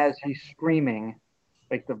as he's screaming.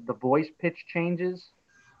 Like the voice pitch changes.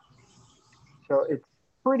 So it's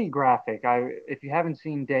pretty graphic. If you haven't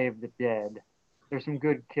seen Day of the Dead, there's some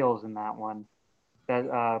good kills in that one.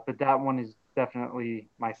 But that one is definitely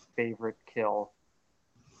my favorite kill.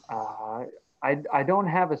 Uh, I don't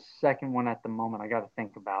have a second one at the moment. I got to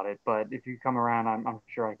think about it. But if you come around, I'm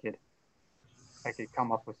sure I could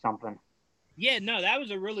come up with something. Yeah, no, that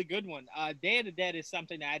was a really good one. Day of the Dead is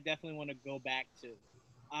something that I definitely want to go back to.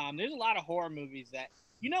 There's a lot of horror movies that,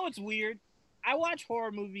 it's weird. I watch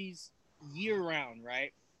horror movies year round,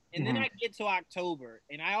 right? And then I get to October,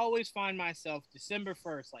 and I always find myself December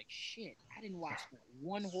 1st, like, shit, I didn't watch not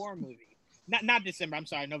one horror movie. Not December, I'm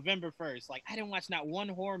sorry, November 1st. Like, I didn't watch not one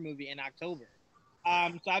horror movie in October.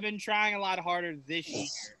 So I've been trying a lot harder this year.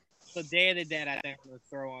 So Day of the Dead, I think I'm going to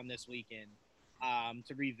throw on this weekend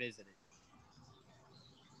to revisit it.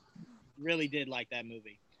 Really did like that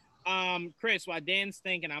movie. Chris, while Dan's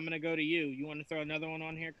thinking, I'm going to go to you. You want to throw another one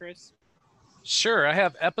on here, Chris? Sure. I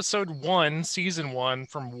have episode 1, season 1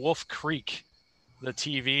 from Wolf Creek, the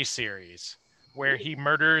TV series, where he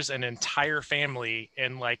murders an entire family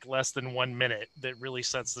in like less than 1 minute. That really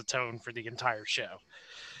sets the tone for the entire show.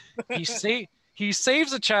 He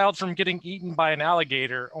saves a child from getting eaten by an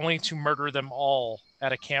alligator, only to murder them all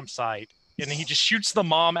at a campsite. And he just shoots the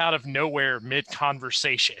mom out of nowhere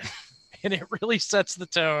mid-conversation. And it really sets the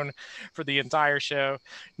tone for the entire show.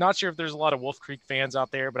 Not sure if there's a lot of Wolf Creek fans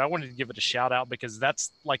out there, but I wanted to give it a shout out because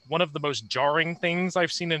that's like one of the most jarring things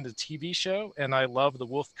I've seen in the TV show. And I love the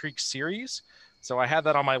Wolf Creek series. So I had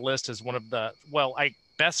that on my list as one of the,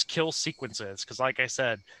 best kill sequences. Because like I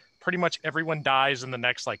said, pretty much everyone dies in the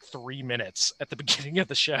next like 3 minutes at the beginning of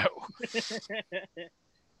the show.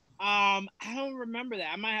 I don't remember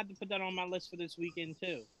that. I might have to put that on my list for this weekend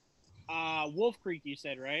too. Wolf Creek, you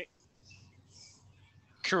said, right?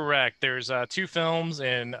 Correct. There's 2 films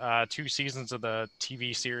and 2 seasons of the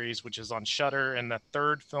TV series, which is on Shudder, and the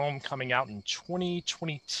 3rd film coming out in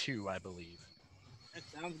 2022, I believe. That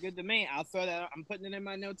sounds good to me. I'll throw that. I'm putting it in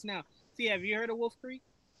my notes now. See, have you heard of Wolf Creek?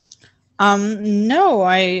 No,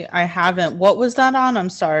 I haven't. What was that on? I'm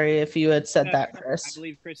sorry if you had said that, Chris. I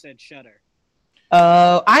believe Chris said Shudder.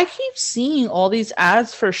 I keep seeing all these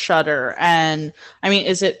ads for Shudder, and I mean,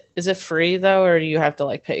 is it free though, or do you have to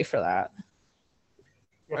like pay for that?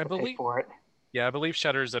 I believe for it. Yeah, I believe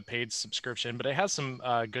Shudder is a paid subscription, but it has some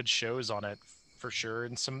good shows on it for sure,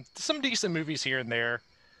 and some decent movies here and there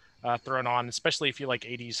thrown on, especially if you like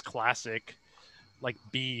 80s classic, like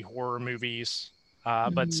B horror movies.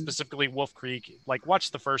 But specifically Wolf Creek, like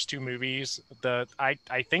watch the first 2 movies.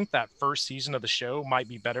 I think that first season of the show might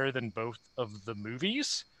be better than both of the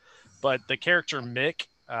movies, but the character Mick,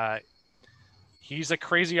 he's a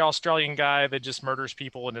crazy Australian guy that just murders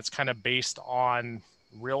people, and it's kind of based on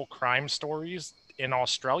real crime stories in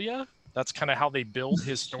Australia. That's kind of how they build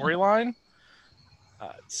his storyline.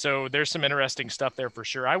 So there's some interesting stuff there for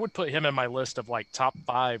sure. I would put him in my list of like top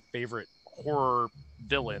 5 favorite horror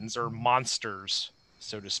villains or monsters,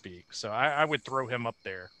 so to speak. So I would throw him up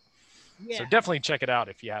there. Yeah. So definitely check it out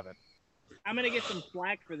if you haven't. I'm gonna get some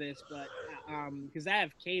flack for this, but because I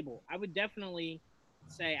have cable, I would definitely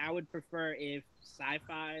say I would prefer if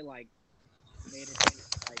Sci-Fi like made it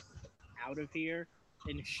like out of here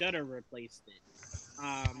and Shudder replaced it.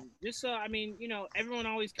 Just so, I mean, everyone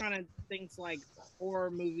always kind of thinks like horror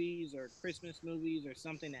movies or Christmas movies or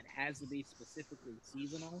something that has to be specifically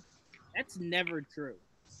seasonal. That's never true.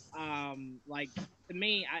 Like to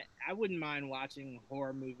me, I wouldn't mind watching a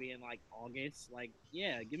horror movie in like August. Like,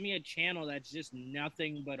 yeah, give me a channel that's just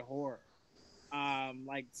nothing but horror.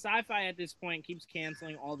 Like Sci-Fi at this point keeps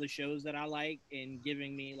canceling all the shows that I like and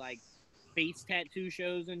giving me like face tattoo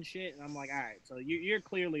shows and shit, and I'm like, all right, so you're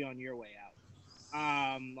clearly on your way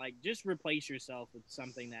out. Like just replace yourself with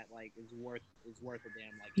something that like is worth a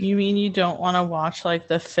damn like. You mean you don't want to watch like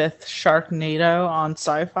the 5th Sharknado on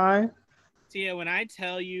Sci-Fi? Tia, when I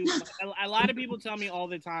tell you, a lot of people tell me all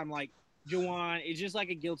the time, like, Jawan, it's just like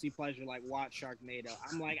a guilty pleasure, like watch Sharknado.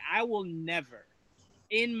 I'm like, I will never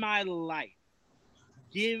in my life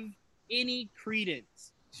give any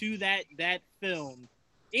credence to that film,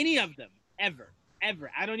 any of them, ever.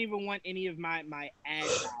 I don't even want any of my ad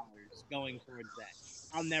dollars going towards that.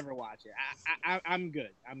 I'll never watch it. I'm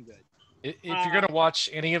good. If you're gonna watch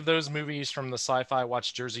any of those movies from the sci-fi,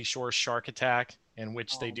 watch Jersey Shore Shark Attack, in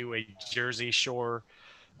which they do a Jersey Shore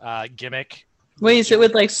gimmick. Wait, is it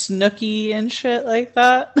with like Snooki and shit like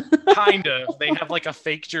that? Kind of. They have like a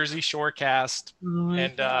fake Jersey Shore cast,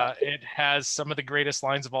 and it has some of the greatest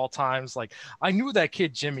lines of all times. Like, I knew that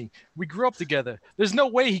kid Jimmy. We grew up together. There's no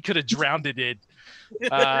way he could have drowned it.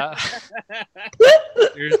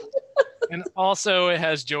 And also, it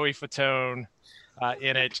has Joey Fatone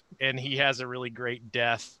in it, and he has a really great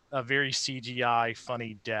death, a very CGI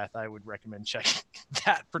funny death. I would recommend checking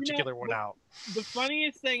that particular one out. The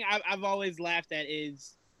funniest thing I've always laughed at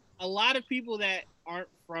is a lot of people that aren't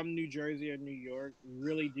from New Jersey or New York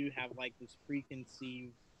really do have like this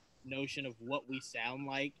preconceived notion of what we sound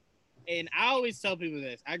like. And I always tell people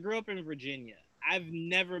this. I grew up in Virginia. I've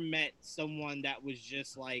never met someone that was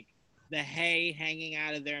just like the hay hanging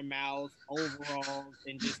out of their mouth, overalls,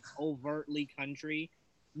 and just overtly country.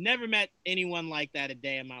 Never met anyone like that a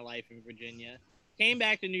day in my life in Virginia. Came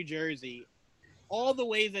back to New Jersey. All the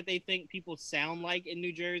ways that they think people sound like in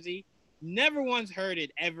New Jersey, never once heard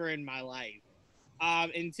it ever in my life.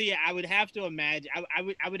 And Tia, I would have to imagine.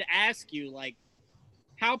 I would ask you like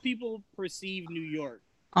how people perceive New York.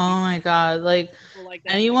 Oh my god! Like Like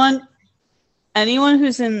anyone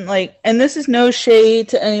who's in like, and this is no shade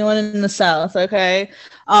to anyone in the South, okay?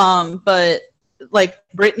 But like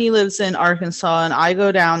Brittany lives in Arkansas, and I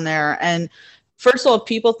go down there, and first of all,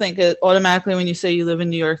 people think it automatically when you say you live in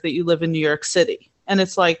New York that you live in New York City. And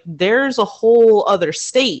it's like, there's a whole other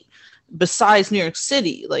state besides New York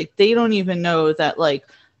City. Like, they don't even know that, like,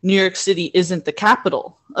 New York City isn't the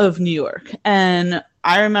capital of New York. And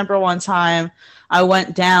I remember one time I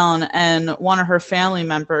went down and one of her family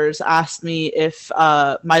members asked me if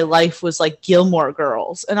my life was like Gilmore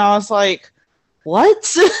Girls. And I was like,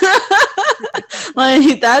 what?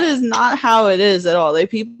 Like, that is not how it is at all. Like,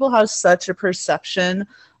 people have such a perception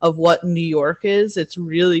of what New York is. It's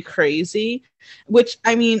really crazy. Which,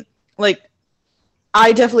 I mean, like,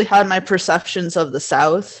 I definitely had my perceptions of the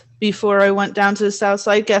South before I went down to the South.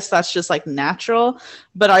 So I guess that's just like natural.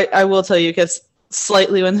 But I will tell you, it gets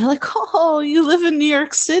slightly when they're like, oh, you live in New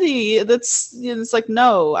York City. That's, you know, it's like,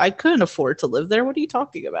 no, I couldn't afford to live there. What are you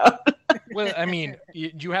talking about? Well, I mean,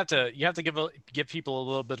 you have to give people a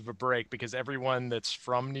little bit of a break, because everyone that's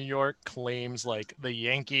from New York claims like the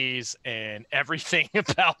Yankees and everything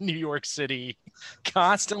about New York City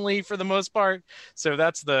constantly for the most part. So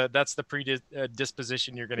that's the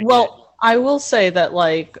predisposition you're going to get. Well, I will say that,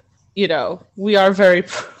 like, you know, we are very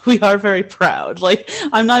proud. Like,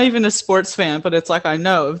 I'm not even a sports fan, but it's like, I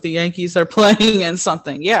know if the Yankees are playing in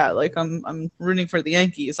something, yeah, like I'm rooting for the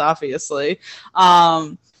Yankees, obviously.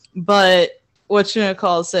 But what you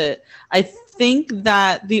calls it? I think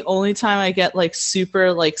that the only time I get like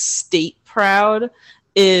super like state proud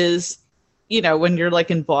is, you know, when you're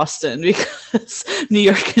like in Boston, because New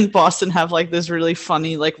York and Boston have like this really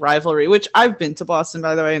funny like rivalry, which I've been to Boston,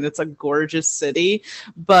 by the way, and it's a gorgeous city.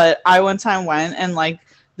 But I one time went and like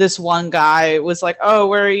this one guy was like, oh,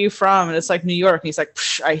 where are you from? And it's like, New York. And he's like,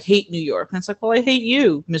 I hate New York. And it's like, well, I hate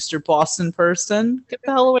you, Mr. Boston person. Get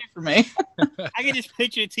the hell away from me. I can just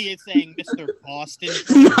picture Tia saying, Mr. Boston.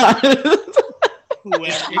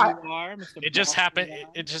 Whoever you are, Mr. It just happened.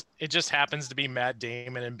 It just happens to be Matt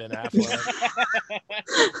Damon and Ben Affleck.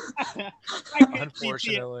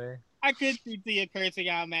 Unfortunately, I could see Tia cursing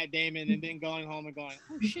out Matt Damon and then going home and going,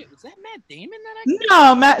 "Oh shit, was that Matt Damon that I?"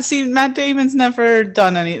 No, Matt Damon's never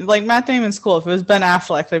done any. Like, Matt Damon's cool. If it was Ben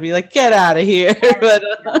Affleck, I'd be like, get out of here. All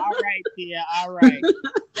right, Tia. All right.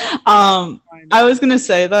 I was gonna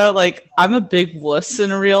say though, like, I'm a big wuss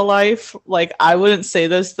in real life. Like, I wouldn't say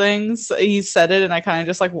those things. He said it, and I kind of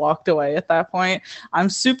just like walked away at that point. I'm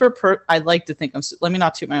super. I like to think let me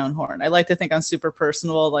not toot my own horn. I like to think I'm super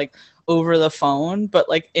personable, like over the phone, but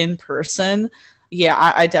like in person,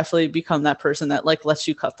 yeah, I definitely become that person that like lets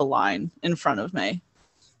you cut the line in front of me.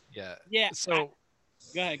 Yeah. So.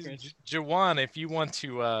 Go ahead, Chris. Jawan, if you want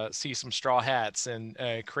to see some straw hats and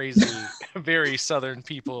crazy, very Southern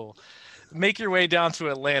people, make your way down to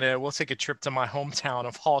Atlanta. We'll take a trip to my hometown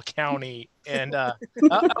of Hall County, and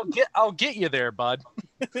I'll get you there, bud.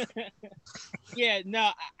 Yeah, no,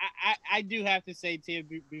 I do have to say, Tia,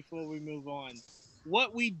 before we move on,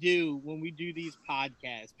 what we do when we do these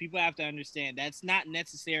podcasts, people have to understand that's not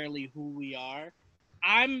necessarily who we are.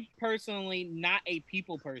 I'm personally not a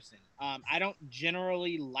people person. I don't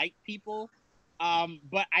generally like people,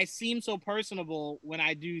 but I seem so personable when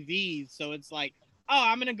I do these. So it's like, oh,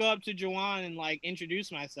 I'm gonna go up to Jawan and like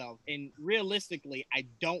introduce myself. And realistically, I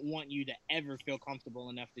don't want you to ever feel comfortable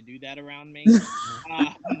enough to do that around me.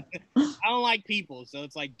 I don't like people, so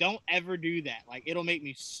it's like don't ever do that. Like it'll make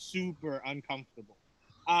me super uncomfortable.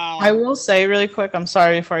 I will say really quick, I'm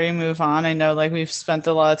sorry before you move on. I know like we've spent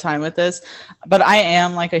a lot of time with this, but I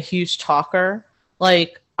am like a huge talker.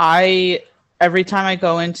 Like every time I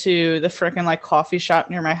go into the freaking like coffee shop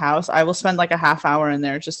near my house, I will spend like a half hour in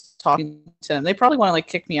there just talking to them. They probably want to like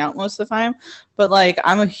kick me out most of the time, but like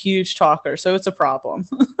I'm a huge talker, so it's a problem.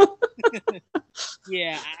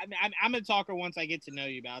 Yeah, I'm a talker once I get to know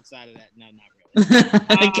you, but outside of that, no, not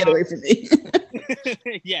really. Get away from me.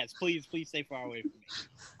 Yes, please stay far away from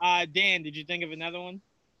me. Dan, did you think of another one?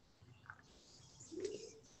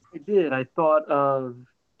 I did. I thought of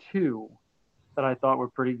two that I thought were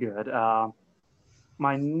pretty good.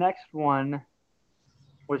 My next one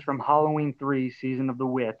was from Halloween 3, Season of the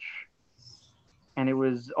Witch. And it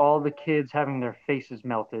was all the kids having their faces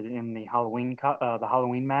melted in the Halloween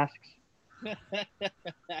masks.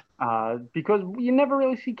 Because you never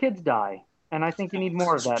really see kids die. And I think you need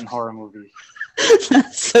more of that in horror movies.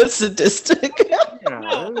 That's so sadistic. Yeah,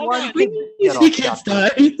 No, why We do need kids to get see off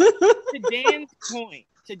kids shots? die.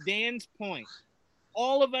 To Dan's point,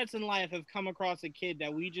 all of us in life have come across a kid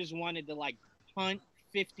that we just wanted to like punt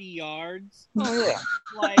 50 yards. Oh, yeah.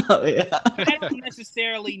 Like, Oh yeah. I don't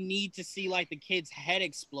necessarily need to see like the kid's head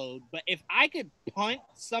explode, but if I could punt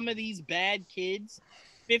some of these bad kids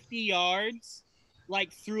 50 yards,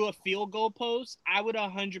 like through a field goal post, I would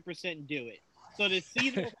 100% do it. So to see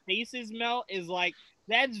their faces melt is like,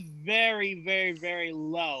 that's very, very, very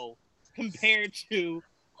low compared to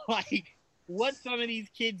like what some of these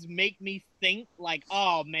kids make me think. Like,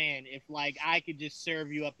 oh man, if like I could just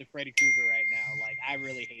serve you up to Freddy Krueger right now, like I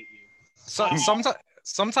really hate you. So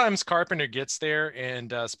sometimes Carpenter gets there,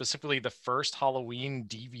 and specifically the first Halloween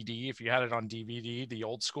DVD. If you had it on DVD, the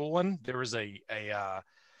old school one, there was a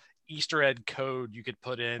Easter egg code you could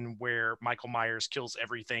put in where Michael Myers kills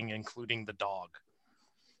everything, including the dog.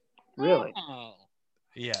 Really? Oh.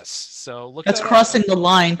 Yes. So look. That's crossing the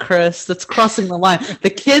line, Chris. That's crossing the line. The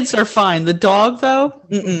kids are fine. The dog, though,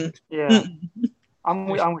 Yeah. Mm-mm. I'm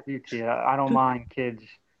with you, Tia. I don't mind kids.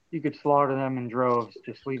 You could slaughter them in droves.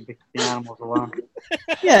 Just leave the animals alone.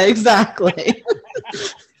 Yeah, exactly.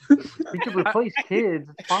 We could replace kids.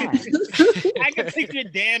 It's fine. I can picture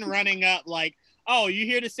Dan running up like, oh, you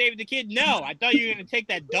here to save the kid? No, I thought you were going to take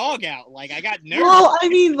that dog out. Like, I got nervous. Well, I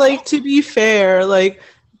mean, like, to be fair, like,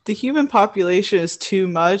 the human population is too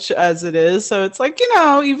much as it is. So it's like,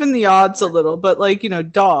 even the odds a little, but like,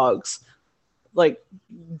 dogs. Like,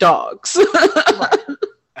 dogs. Right.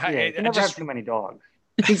 Yeah, you never just have too many dogs.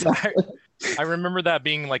 Exactly. I remember that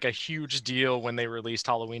being like a huge deal when they released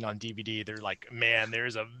Halloween on DVD. They're like, man,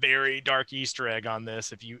 there's a very dark Easter egg on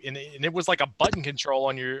this. And it was like a button control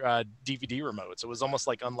on your DVD remote. So it was almost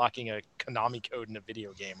like unlocking a Konami code in a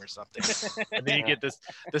video game or something. And then you get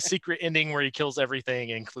the secret ending where he kills everything,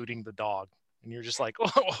 including the dog. And you're just like,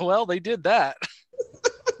 oh, well, they did that.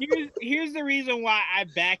 Here's the reason why I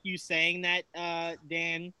back you saying that,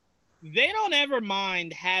 Dan. They don't ever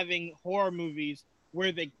mind having horror movies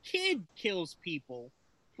where the kid kills people,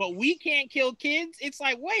 but we can't kill kids. It's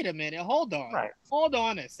like, wait a minute, hold on. Right. Hold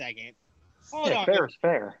on a second. Hold on. Fair is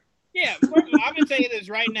fair. Yeah, I'm going to tell you this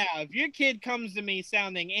right now. If your kid comes to me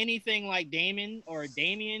sounding anything like Damon or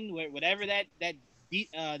Damien, whatever that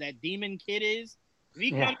demon kid is, if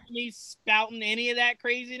he comes to me spouting any of that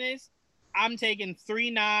craziness, I'm taking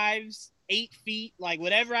 3 knives, 8 feet, like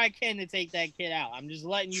whatever I can to take that kid out. I'm just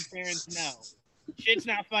letting you parents know. Shit's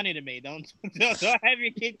not funny to me. Don't have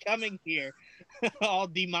your kid coming here all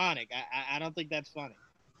demonic. I don't think that's funny.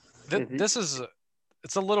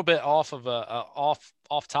 It's a little bit off of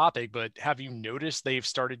off topic, but have you noticed they've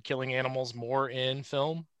started killing animals more in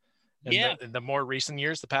film? In the more recent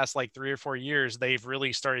years, the past like 3 or 4 years, they've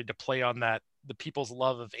really started to play on that, the people's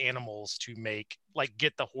love of animals to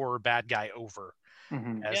get the horror bad guy over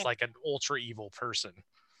as like an ultra evil person.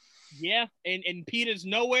 Yeah, and PETA's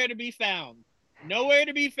nowhere to be found. Nowhere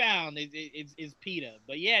to be found is PETA.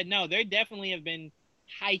 But yeah, no, they definitely have been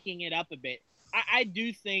hiking it up a bit. I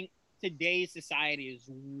do think today's society is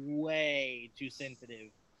way too sensitive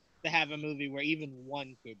to have a movie where even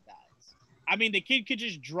one kid dies. I mean, the kid could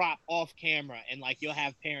just drop off camera and like you'll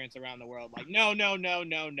have parents around the world like, no,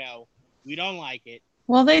 we don't like it.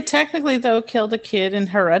 Well, they technically, though, killed a kid in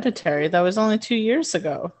Hereditary. That was only 2 years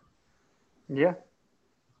ago. Yeah.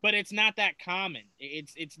 But it's not that common.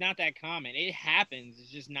 It's not that common. It happens. It's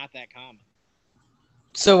just not that common.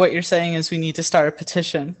 So what you're saying is we need to start a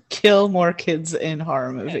petition. Kill more kids in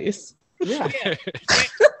horror movies. Yeah.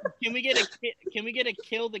 Can we get a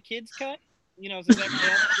kill the kids cut? Since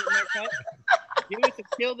everybody else is getting their cut. Give us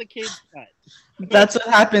a kill the kids cut. That's what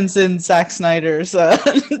happens in Zack Snyder's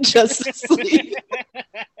Justice League.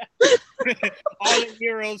 All the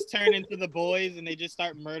heroes turn into the boys and they just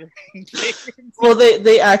start murdering kids. Well,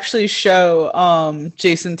 they actually show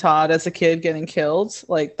Jason Todd as a kid getting killed.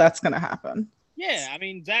 Like, that's gonna happen. Yeah, I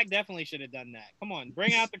mean, Zach definitely should have done that. Come on,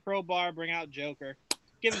 bring out the crowbar, bring out Joker.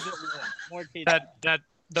 Give us what we want. More kids. That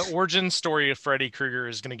the origin story of Freddy Krueger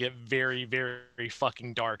is going to get very, very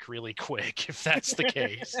fucking dark really quick if that's the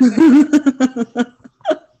case.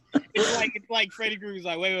 It's like Freddy Krueger's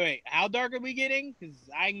like, wait, how dark are we getting? Because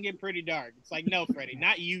I can get pretty dark. It's like, no, Freddy,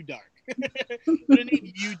 not you dark. We don't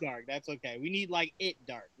need you dark. That's okay. We need like it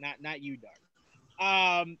dark, not you dark.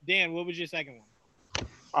 Dan, what was your second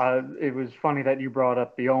one? It was funny that you brought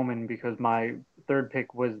up The Omen because my third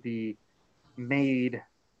pick was the maid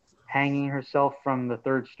hanging herself from the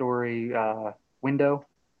third story window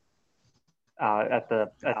at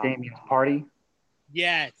Damien's party.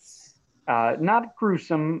 Yes. Not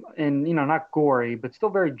gruesome and not gory, but still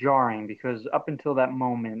very jarring because up until that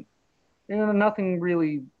moment, nothing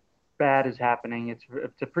really bad is happening.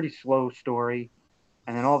 It's a pretty slow story,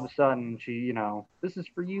 and then all of a sudden she, this is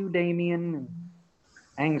for you, Damien, and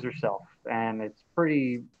hangs herself, and it's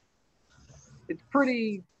pretty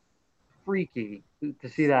freaky to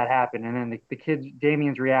see that happen. And then the kid's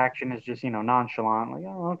Damien's reaction is just nonchalant, like,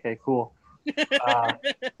 oh, okay, cool.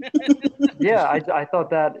 Yeah, I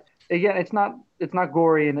thought that again. It's not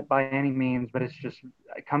gory by any means, but it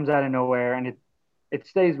comes out of nowhere and it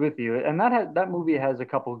stays with you. And that movie has a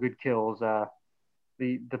couple of good kills. The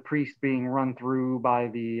priest being run through by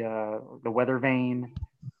the weather vane.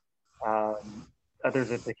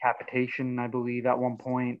 There's a decapitation, I believe, at one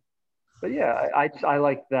point. But yeah, I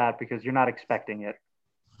like that because you're not expecting it.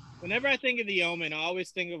 Whenever I think of The Omen, I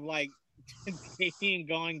always think of like Damien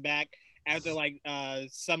going back after like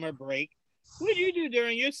summer break. What did you do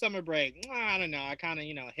during your summer break? I don't know. I kind of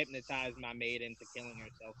hypnotized my maid into killing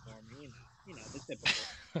herself for me. The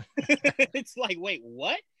typical. It's like, wait,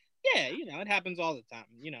 what? Yeah, it happens all the time.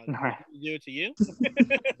 Right. Do it to you.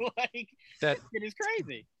 Like it is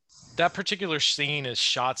crazy. That particular scene is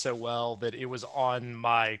shot so well that it was on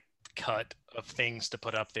my cut of things to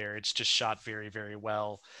put up there. It's just shot very, very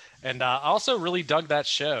well. And I also really dug that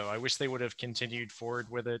show. I wish they would have continued forward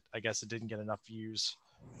with it. I guess it didn't get enough views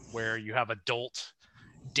where you have adult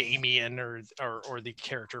Damien or the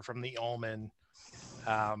character from The Omen.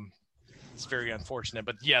 It's very unfortunate,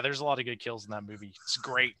 but yeah, there's a lot of good kills in that movie. It's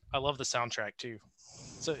great. I love the soundtrack too.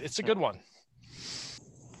 So it's a good one.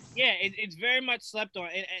 Yeah, it's very much slept on,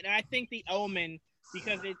 and I think The Omen,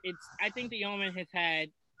 because I think The Omen has had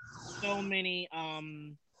so many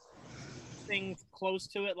things close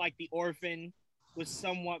to it, like The Orphan was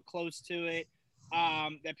somewhat close to it,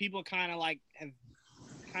 that people kind of like have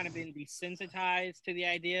kind of been desensitized to the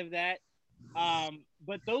idea of that.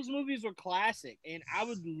 But those movies were classic, and I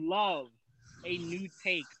would love a new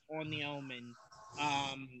take on The Omen.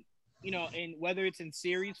 And whether it's in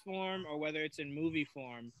series form or whether it's in movie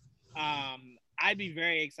form, I'd be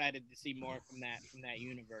very excited to see more from that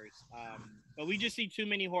universe. But we just see too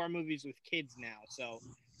many horror movies with kids now, so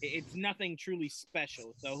it's nothing truly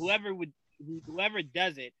special. So whoever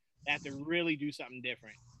does it, they have to really do something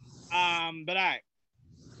different. But all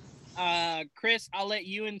right, Chris, I'll let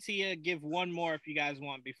you and Tia give one more if you guys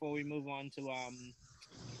want before we move on to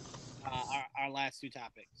our last two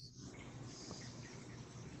topics.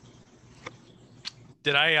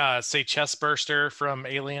 Did I say Chestburster from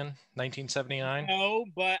Alien 1979? No,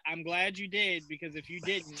 but I'm glad you did, because if you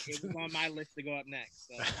didn't, it was on my list to go up next.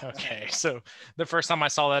 So. Okay, so the first time I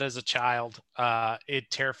saw that as a child, it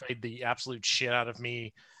terrified the absolute shit out of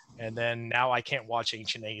me. And then now I can't watch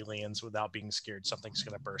Ancient Aliens without being scared something's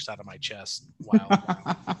going to burst out of my chest while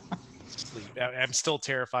sleep. I'm still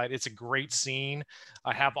terrified. It's a great scene.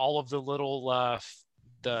 I have all of the little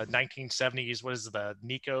the 1970s, what is the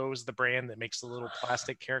Nico's the brand that makes the little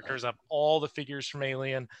plastic characters up, all the figures from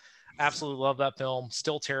Alien. Absolutely love that film.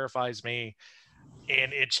 Still terrifies me.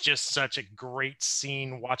 And it's just such a great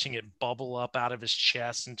scene watching it bubble up out of his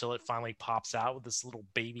chest until it finally pops out with this little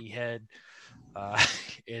baby head.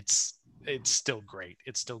 It's still great.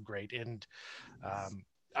 It's still great. And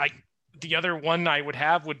the other one I would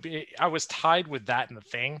have would be, I was tied with that and The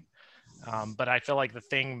Thing. But I feel like The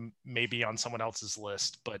Thing may be on someone else's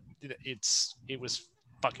list, but it was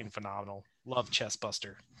fucking phenomenal. Love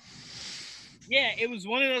Chestbuster. Yeah, it was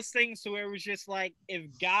one of those things to where it was just like, if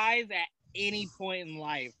guys at any point in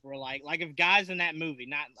life were like if guys in that movie,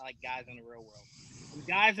 not like guys in the real world, if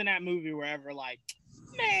guys in that movie were ever like,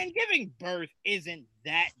 man, giving birth isn't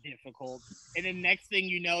that difficult, and then next thing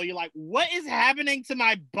you know, you're like, what is happening to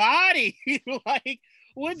my body? Like,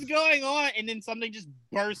 what's going on? And then something just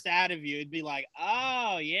bursts out of you. It'd be like,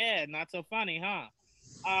 oh yeah, not so funny, huh?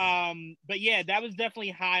 But yeah, that was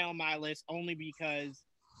definitely high on my list only because,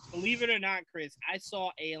 believe it or not, Chris, I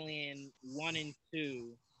saw Alien 1 and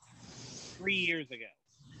 2 3 years ago.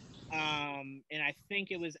 And I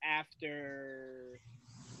think it was after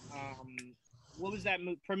what was that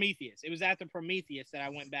movie? Prometheus. It was after Prometheus that I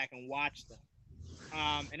went back and watched them.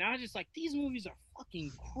 And I was just like, these movies are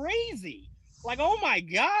fucking crazy. Like, oh my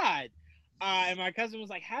God. And my cousin was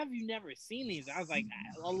like, have you never seen these? I was like,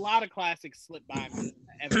 a lot of classics slipped by me.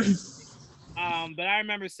 But I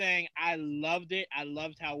remember saying I loved it. I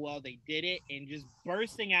loved how well they did it. And just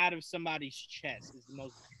bursting out of somebody's chest is the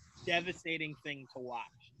most devastating thing to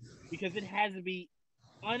watch because it has to be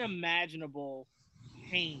unimaginable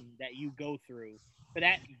pain that you go through for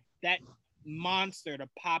that monster to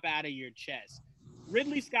pop out of your chest.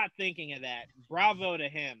 Ridley Scott thinking of that, bravo to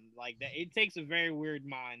him. Like that, it takes a very weird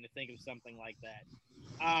mind to think of something like that.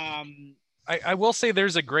 I will say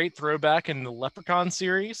there's a great throwback in the Leprechaun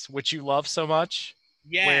series, which you love so much,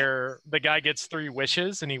 where the guy gets 3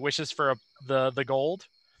 wishes and he wishes for the gold,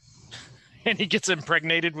 and he gets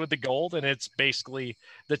impregnated with the gold, and it's basically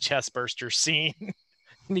the chest burster scene,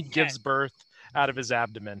 and he gives birth out of his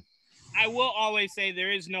abdomen. I will always say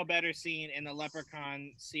there is no better scene in the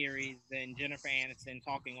Leprechaun series than Jennifer Aniston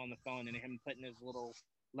talking on the phone and him putting his little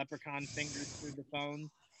leprechaun fingers through the phone.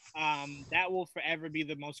 That will forever be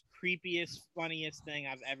the most creepiest, funniest thing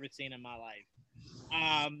I've ever seen in my life.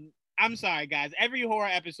 I'm sorry, guys. Every horror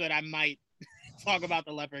episode, I might talk about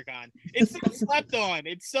the Leprechaun. It's so slept on.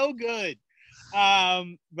 It's so good.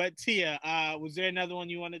 But Tia, was there another one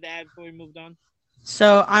you wanted to add before we moved on?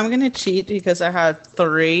 So I'm going to cheat because I had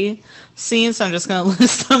 3 scenes. So I'm just going to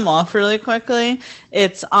list them off really quickly.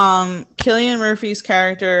 It's Cillian Murphy's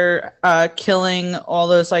character killing all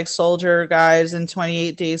those like soldier guys in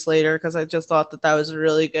 28 Days Later because I just thought that was a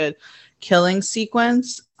really good killing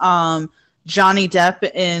sequence. Johnny Depp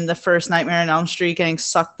in the first Nightmare on Elm Street getting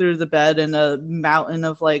sucked through the bed and a mountain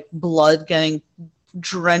of like blood getting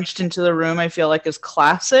drenched into the room, I feel like is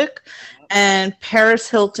classic. And Paris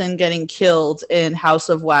Hilton getting killed in House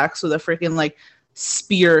of Wax with a freaking like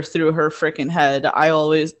spear through her freaking head. I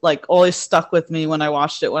always stuck with me when I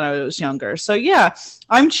watched it when I was younger. So yeah,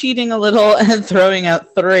 I'm cheating a little and throwing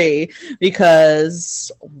out 3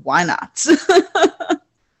 because why not?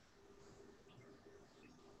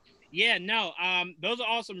 Yeah, no, those are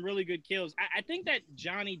all some really good kills. I think that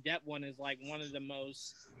Johnny Depp one is like one of the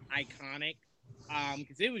most iconic.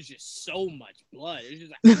 Because it was just so much blood. It was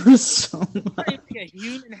just like, so much. I don't think a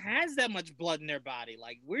human has that much blood in their body.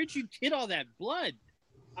 Like, where'd you get all that blood?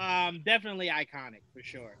 Definitely iconic for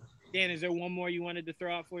sure. Dan, is there one more you wanted to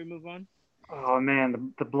throw out before we move on? Oh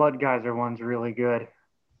man, the Blood Geyser one's really good.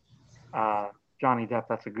 Johnny Depp,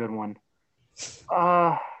 that's a good one.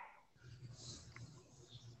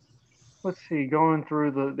 Let's see, going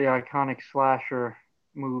through the iconic slasher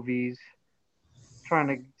movies, trying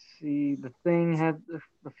to see, The Thing had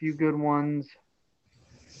a few good ones.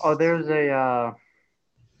 Oh, there's a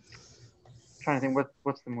trying to think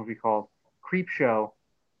what's the movie called? Creepshow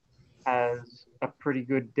has a pretty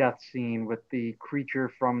good death scene with the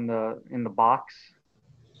creature in the box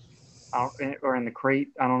or in the crate.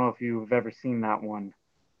 I don't know if you've ever seen that one.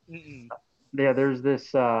 Mm-mm. Yeah, there's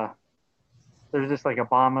this like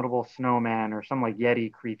abominable snowman or some like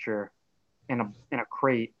Yeti creature in a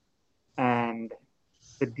crate, and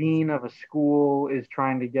the dean of a school is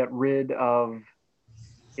trying to get rid of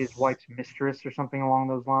his wife's mistress or something along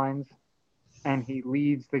those lines. And he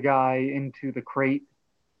leads the guy into the crate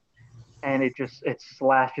and it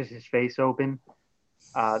slashes his face open.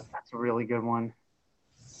 That's a really good one.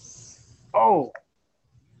 Oh,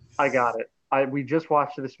 I got it. We just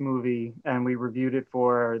watched this movie and we reviewed it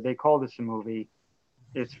they call this a movie.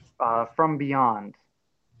 It's From Beyond.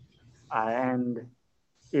 And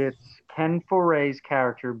it's Ken Foray's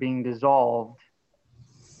character being dissolved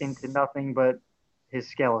into nothing but his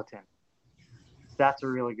skeleton. That's a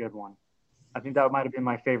really good one. I think that might have been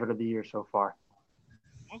my favorite of the year so far.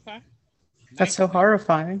 Okay. That's so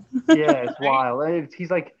horrifying. Yeah, it's wild.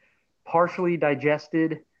 He's like partially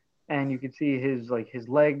digested, and you can see his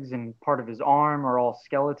legs and part of his arm are all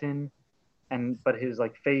skeleton, but his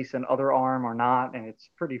like face and other arm are not, and it's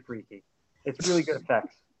pretty freaky. It's really good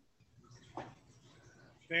effects.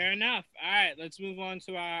 Fair enough. All right, let's move on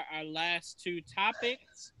to our last 2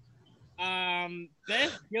 topics.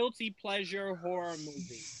 Best guilty pleasure horror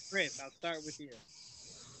movie. Chris, I'll start with you.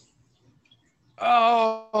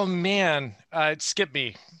 Oh man, skip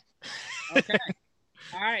me. Okay.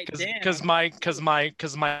 All right, because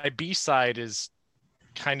my B-side is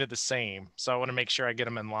kind of the same. So I want to make sure I get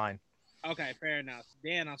them in line. Okay, fair enough.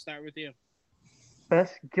 Dan, I'll start with you.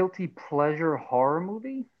 Best guilty pleasure horror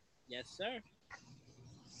movie? Yes, sir.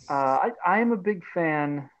 I am a big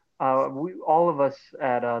fan. All of us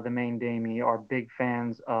at the main Damie are big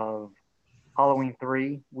fans of Halloween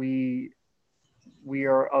 3. We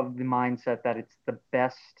are of the mindset that it's the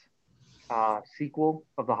best sequel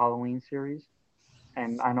of the Halloween series,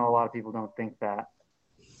 and I know a lot of people don't think that.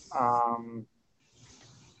 Um,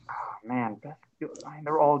 oh, man,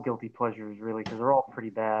 they're all guilty pleasures, really, because they're all pretty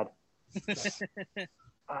bad.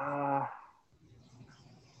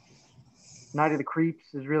 Night of the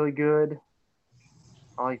Creeps is really good.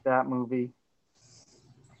 I like that movie.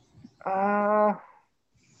 Yeah,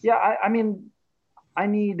 I mean, I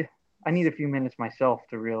need a few minutes myself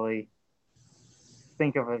to really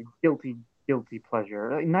think of a guilty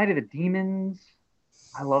pleasure. Night of the Demons,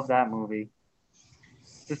 I love that movie.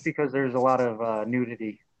 Just because there's a lot of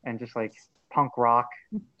nudity and just like punk rock.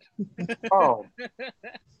 Oh,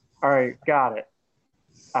 all right, got it.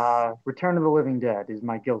 Return of the Living Dead is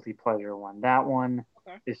my guilty pleasure one. That one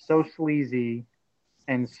is so sleazy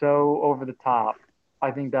and so over the top.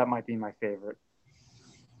 I think that might be my favorite.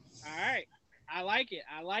 All right. I like it.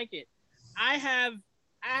 I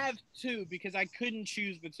have two because I couldn't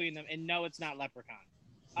choose between them, and no, it's not Leprechaun.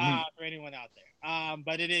 For anyone out there.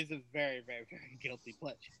 But it is a very, very, very guilty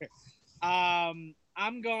pleasure.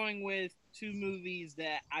 I'm going with two movies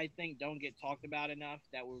that I think don't get talked about enough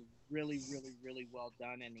that were really, really, really well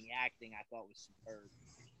done, and the acting I thought was superb.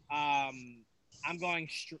 I'm going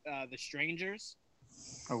The Strangers,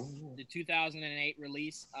 the 2008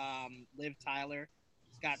 release. Liv Tyler,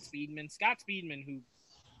 Scott Speedman, who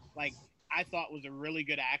like I thought was a really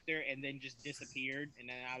good actor and then just disappeared, and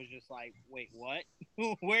then I was just like, wait, what?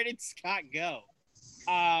 Where did Scott go?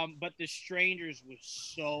 But The Strangers was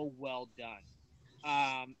so well done.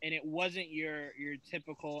 And it wasn't your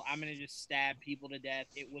typical I'm gonna just stab people to death.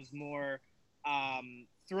 It was more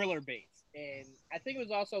thriller based, and I think it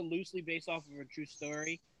was also loosely based off of a true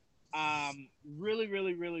story. Really,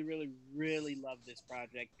 really, really, really, really loved this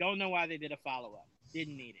project. Don't know why they did a follow up.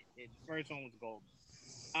 Didn't need it. The first one was gold.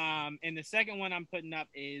 And the second one I'm putting up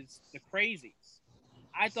is The Crazies.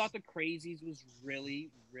 I thought The Crazies was really,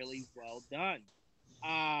 really well done.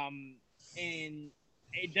 And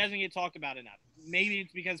it doesn't get talked about enough. Maybe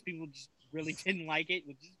it's because people just really didn't like it,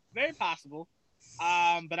 which is very possible.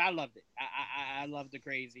 But I loved it. I loved The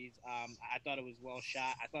Crazies. I thought it was well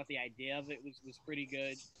shot. I thought the idea of it was pretty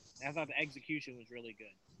good. And I thought the execution was really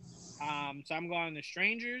good. So I'm going The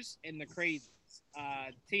Strangers and The Crazies.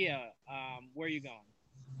 Tia, where are you going?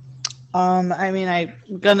 I mean,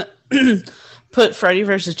 I'm gonna put Freddy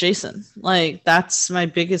versus Jason. Like, that's my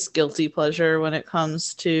biggest guilty pleasure when it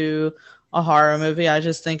comes to a horror movie. I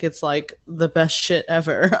just think it's like the best shit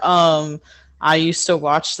ever. I used to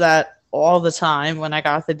watch that all the time when I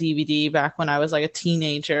got the DVD back when I was like a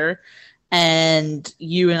teenager. And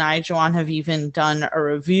you and I, Joanne, have even done a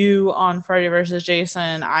review on Freddy vs.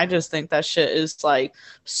 Jason. I just think that shit is like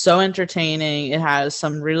so entertaining. It has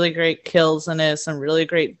some really great kills in it, some really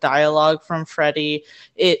great dialogue from Freddy.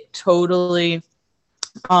 It totally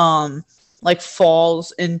like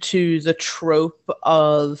falls into the trope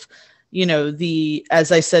of, you know, the,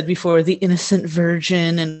 as I said before, the innocent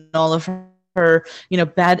virgin and all of her, you know,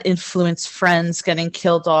 bad influence friends getting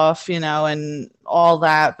killed off, you know, and all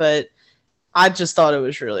that. But I just thought it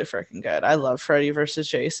was really freaking good. I love Freddy versus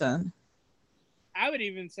Jason. I would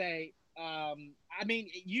even say, I mean,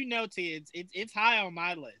 you know, T, it's high on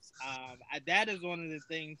my list. That is one of the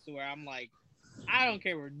things to where I'm like, I don't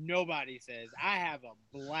care what nobody says. I have a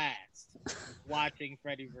blast watching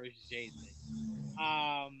Freddy versus Jason.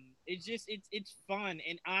 It's fun,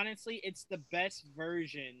 and honestly, it's the best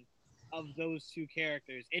version of those two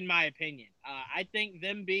characters, in my opinion. I think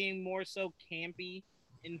them being more so campy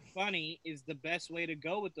and funny is the best way to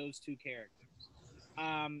go with those two characters.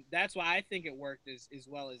 That's why I think it worked as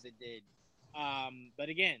well as it did. But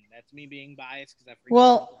again, that's me being biased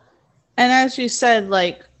because and as you said,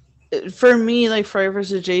 like, for me, like Freddy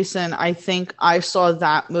vs. Jason, I think I saw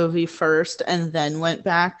that movie first and then went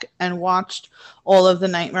back and watched all of the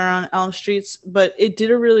Nightmare on Elm Streets. But it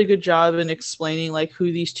did a really good job in explaining like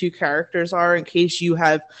who these two characters are in case you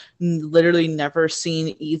have literally never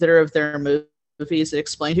seen either of their movies. It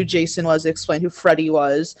explained who Jason was, it explained who Freddy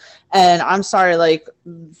was. And I'm sorry, like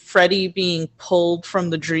Freddy being pulled from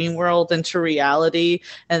the dream world into reality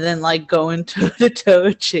and then like going toe to toe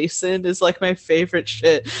with Jason is like my favorite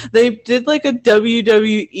shit. They did like a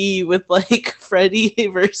WWE with like Freddy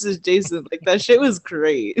versus Jason. Like that shit was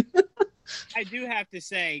great. I do have to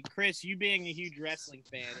say, Chris, you being a huge wrestling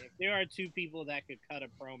fan, if there are two people that could cut a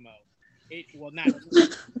promo, not two,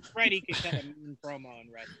 Freddie could cut a mean promo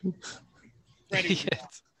in wrestling. Freddie would be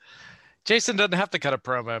awesome. Jason doesn't have to cut a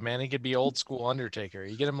promo, man. He could be old school Undertaker.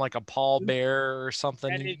 You get him like a Paul Bear or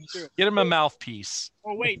something. That is true. Get him a mouthpiece.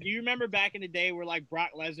 Oh wait, do you remember back in the day where like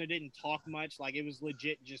Brock Lesnar didn't talk much? Like it was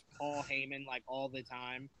legit just Paul Heyman like all the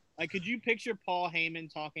time. Like, could you picture Paul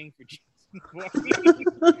Heyman talking for Jason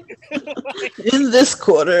in this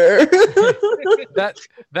quarter?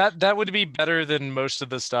 that would be better than most of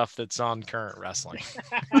the stuff that's on current wrestling.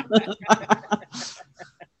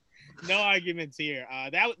 No arguments here.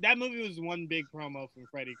 That movie was one big promo from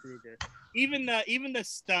Freddy Krueger. Even the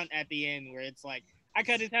stunt at the end where it's like, I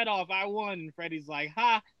cut his head off, I won, and Freddy's like,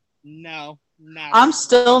 ha, no. I'm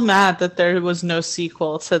still mad that there was no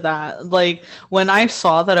sequel to that. Like, when I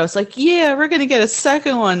saw that, I was like, yeah, we're going to get a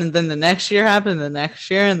second one. And then the next year happened, the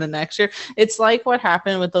next year, and the next year. It's like what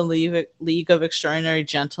happened with the League of Extraordinary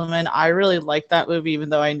Gentlemen. I really like that movie,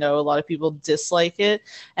 even though I know a lot of people dislike it.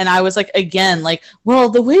 And I was like, again, like, well,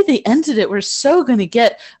 the way they ended it, we're so going to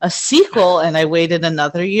get a sequel. And I waited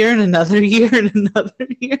another year and another year and another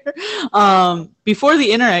year. Before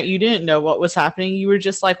the internet, you didn't know what was happening. You were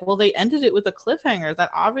just like, well, they ended it with a cliffhanger. That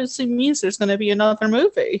obviously means there's going to be another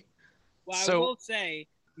movie. Well, I will say,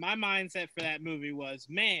 my mindset for that movie was,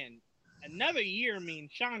 man, another year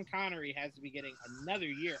means Sean Connery has to be getting another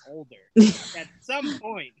year older at some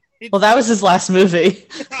point. Well, that was his last movie.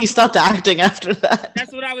 He stopped acting after that.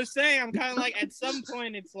 That's what I was saying. I'm kind of like, at some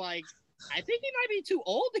point, it's like, I think he might be too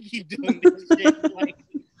old to keep doing this shit. Like,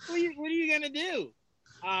 what are you gonna do?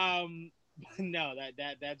 No,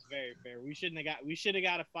 that's very fair. We should have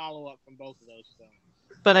got a follow up from both of those films.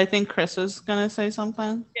 But I think Chris was gonna say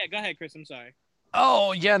something. Yeah, go ahead, Chris. I'm sorry.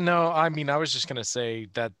 Oh yeah, no. I mean, I was just gonna say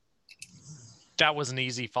that was an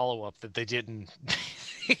easy follow up that they didn't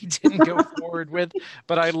go forward with.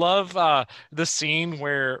 But I love the scene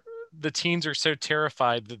where the teens are so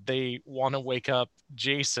terrified that they want to wake up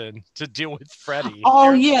Jason to deal with Freddy.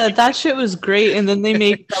 Oh yeah, that shit was great. And then they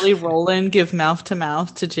make Kelly Rowland give mouth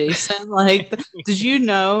to Jason. Like, did you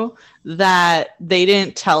know that they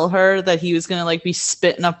didn't tell her that he was gonna like be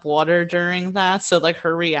spitting up water during that? So like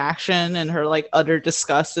her reaction and her like utter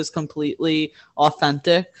disgust is completely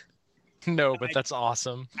authentic. No, but that's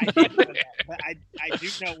awesome. I did know that, but I do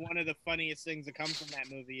know one of the funniest things that comes from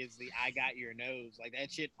that movie is the "I got your nose." Like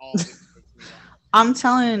that shit always makes me laugh. I'm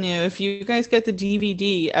telling you, if you guys get the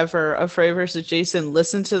DVD ever of Freddy vs. Jason,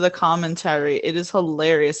 listen to the commentary. It is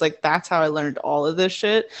hilarious. Like that's how I learned all of this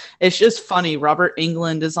shit. It's just funny. Robert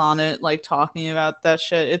Englund is on it, like talking about that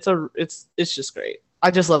shit. It's just great.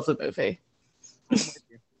 I just love the movie. I'm with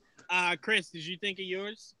you. Chris, did you think of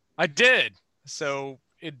yours? I did. So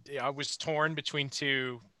I was torn between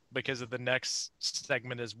two because of the next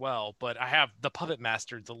segment as well. But I have The Puppet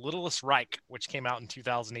Master, The Littlest Reich, which came out in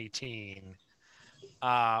 2018.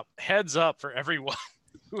 Heads up for everyone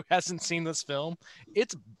who hasn't seen this film.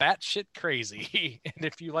 It's batshit crazy. And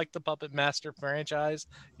if you like the Puppet Master franchise,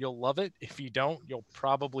 you'll love it. If you don't, you'll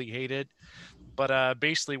probably hate it. But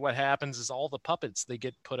basically what happens is all the puppets, they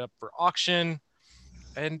get put up for auction.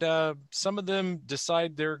 And some of them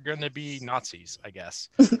decide they're going to be Nazis, I guess.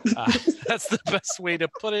 That's the best way to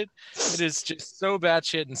put it. It is just so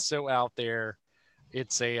batshit and so out there.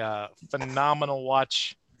 It's a phenomenal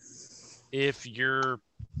watch if you're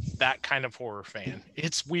that kind of horror fan.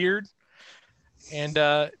 It's weird and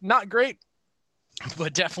not great,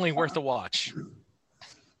 but definitely worth a watch.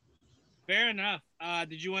 Fair enough.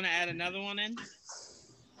 Did you want to add another one in?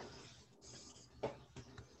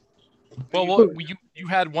 Well, you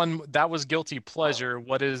had one that was guilty pleasure.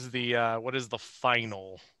 What is the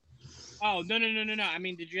final? Oh no! I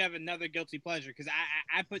mean, did you have another guilty pleasure? Because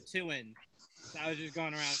I put two in. So I was just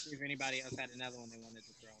going around to see if anybody else had another one they wanted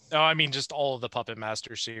to throw in. Oh, I mean, just all of the Puppet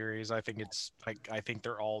Master series. I think I think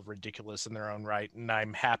they're all ridiculous in their own right, and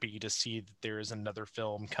I'm happy to see that there is another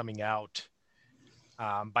film coming out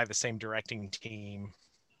by the same directing team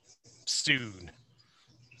soon.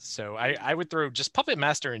 So I would throw just Puppet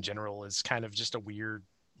Master in general is kind of just a weird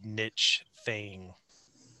niche thing.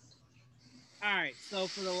 All right, so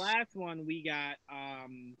for the last one, we got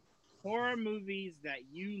horror movies that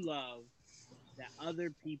you love that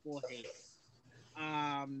other people hate.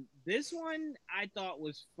 This one I thought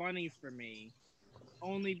was funny for me,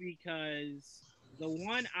 only because the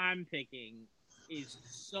one I'm picking is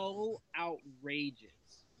so outrageous.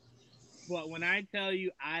 But when I tell you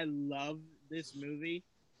I love this movie,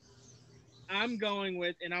 I'm going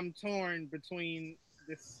with, and I'm torn between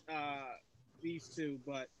these two,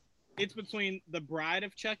 but it's between The Bride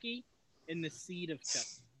of Chucky and The Seed of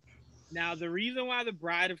Chucky. Now, the reason why The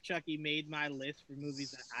Bride of Chucky made my list for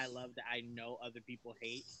movies that I love that I know other people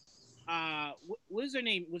hate. What is her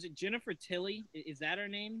name? Was it Jennifer Tilly? Is that her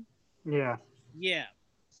name? Yeah. Yeah.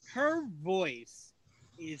 Her voice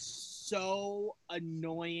is so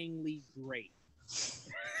annoyingly great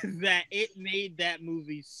that it made that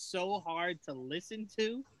movie so hard to listen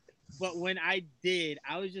to. But when I did,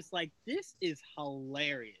 I was just like, this is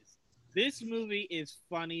hilarious. This movie is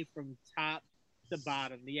funny from top to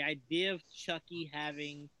bottom. The idea of Chucky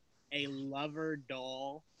having a lover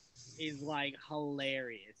doll is like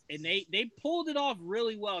hilarious. And they pulled it off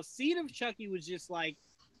really well. Seed of Chucky was just like,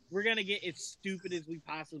 we're gonna get as stupid as we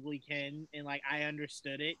possibly can, and like I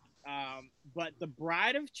understood it. But The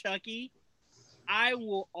Bride of Chucky, I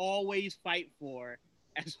will always fight for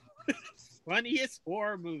as one of the funniest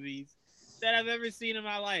horror movies that I've ever seen in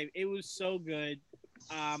my life. It was so good.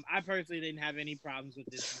 I personally didn't have any problems with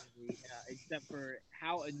this movie, except for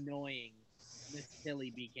how annoying Miss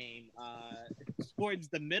Tilly became towards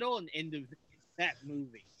the middle and end of that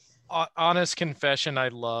movie. Honest confession, I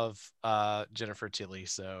love Jennifer Tilly.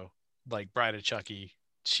 So like Bride of Chucky,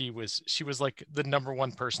 she was like the number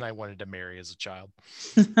one person I wanted to marry as a child.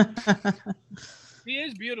 She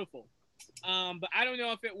is beautiful. But I don't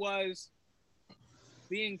know if it was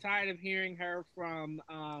being tired of hearing her from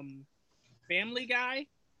Family Guy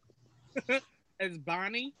as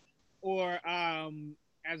Bonnie or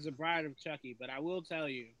as the Bride of Chucky. But I will tell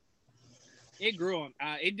you, it grew on.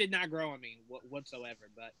 It did not grow on me whatsoever.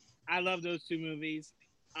 But I love those two movies.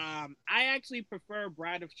 I actually prefer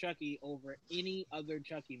Bride of Chucky over any other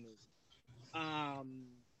Chucky movie.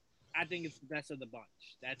 I think it's the best of the bunch.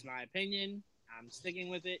 That's my opinion. I'm sticking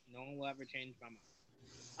with it. No one will ever change my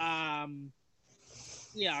mind.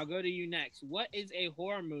 Yeah, I'll go to you next. What is a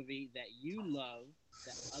horror movie that you love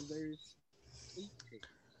that others hate?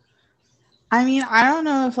 I mean, I don't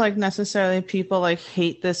know if like necessarily people like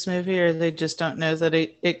hate this movie or they just don't know that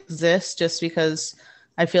it exists, just because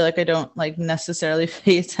I feel like I don't like necessarily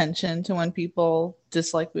pay attention to when people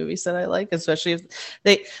dislike movies that I like, especially if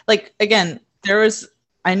they like, again,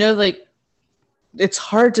 I know like it's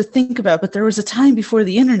hard to think about, but there was a time before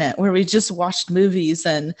the internet where we just watched movies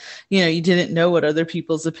and, you didn't know what other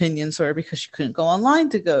people's opinions were because you couldn't go online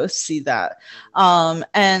to go see that.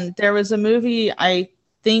 And there was a movie, I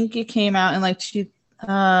think it came out in like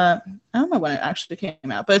I don't know when it actually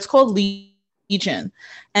came out, but it's called Legion,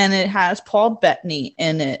 and it has Paul Bettany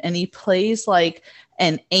in it, and he plays like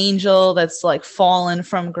an angel that's like fallen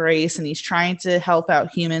from grace, and he's trying to help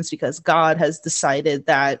out humans because God has decided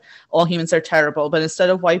that all humans are terrible. But instead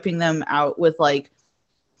of wiping them out with like,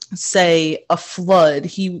 say, a flood,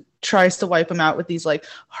 he tries to wipe them out with these like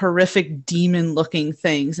horrific demon looking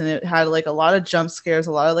things. And it had like a lot of jump scares,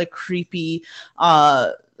 a lot of like creepy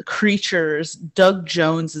creatures. Doug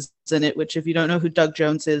Jones is in it, which if you don't know who Doug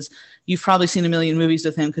Jones is, you've probably seen a million movies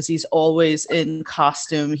with him because he's always in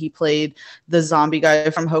costume. He played the zombie guy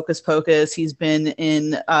from Hocus Pocus. He's been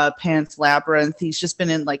in Pan's Labyrinth. He's just been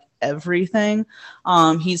in like everything.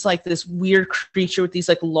 He's like this weird creature with these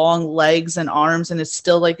like long legs and arms, and it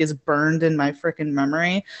still like is burned in my freaking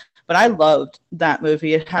memory. But I loved that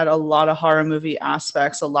movie. It had a lot of horror movie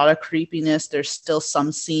aspects, a lot of creepiness. There's still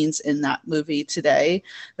some scenes in that movie today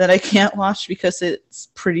that I can't watch because it's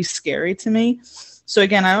pretty scary to me. So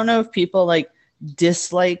again, I don't know if people like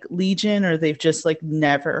dislike Legion or they've just like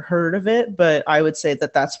never heard of it, but I would say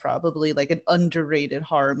that that's probably like an underrated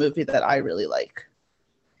horror movie that I really like.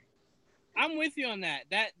 I'm with you on that.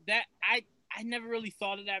 I never really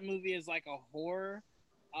thought of that movie as like a horror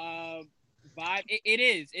vibe. It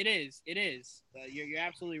is. You're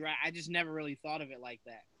absolutely right. I just never really thought of it like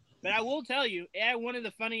that. But I will tell you, it had one of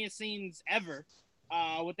the funniest scenes ever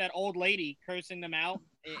with that old lady cursing them out.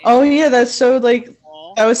 Oh yeah, that's so like,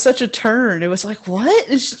 that was such a turn. It was like,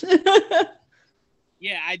 what?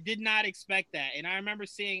 Yeah, I did not expect that. And I remember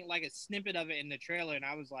seeing like a snippet of it in the trailer, and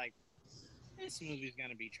I was like, this movie's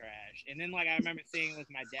gonna be trash. And then like I remember seeing it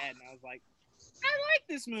with my dad, and I was like, I like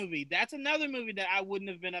this movie. That's another movie that I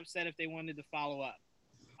wouldn't have been upset if they wanted to follow up.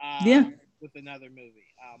 With another movie.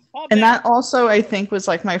 And that also, I think, was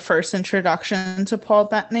like my first introduction to Paul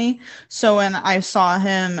Bettany. So when I saw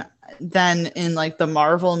him then in like the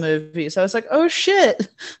Marvel movies, I was like, oh shit,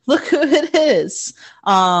 look who it is.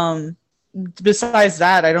 Besides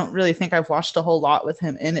that, I don't really think I've watched a whole lot with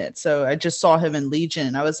him in it. So I just saw him in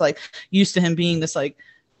Legion. I was like used to him being this like,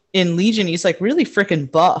 in Legion, he's like really freaking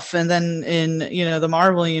buff. And then in, the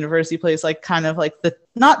Marvel universe, he plays like kind of like the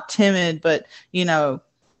not timid, but,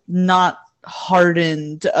 not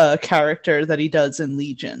hardened character that he does in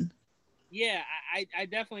Legion. Yeah, I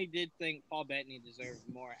definitely did think Paul Bettany deserved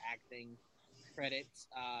more acting credits.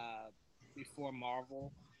 before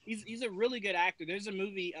Marvel. He's a really good actor. There's a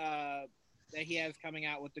movie that he has coming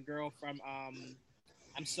out with the girl from I'm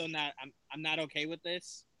not okay with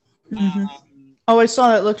this. Mhm. Oh, I saw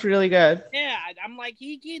that. Looked really good. Yeah, I'm like,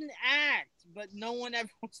 he can act, but no one ever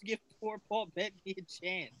wants to give poor Paul Bettany a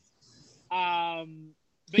chance.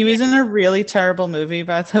 He was in a really terrible movie,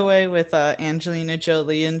 by the way, with Angelina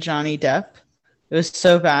Jolie and Johnny Depp. It was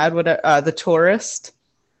so bad. What The Tourist?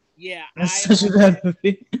 Yeah, It's such a bad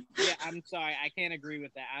movie. Yeah, I'm sorry, I can't agree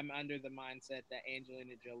with that. I'm under the mindset that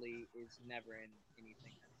Angelina Jolie is never in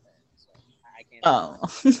anything like that, so I can't.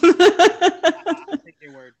 I'll take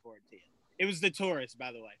your word for it, Tia. It was The Tourist,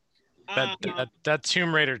 by the way. That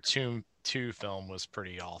Tomb Raider 2 film was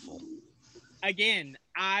pretty awful. Again,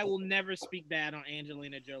 I will never speak bad on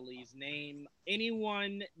Angelina Jolie's name.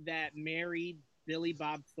 Anyone that married Billy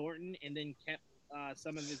Bob Thornton and then kept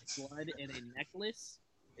some of his blood in a necklace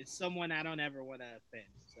is someone I don't ever want to offend.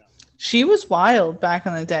 So she was wild back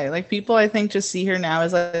in the day. Like, people, I think, just see her now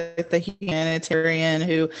as like the humanitarian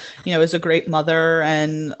who, is a great mother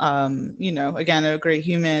and, again, a great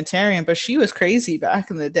humanitarian. But she was crazy back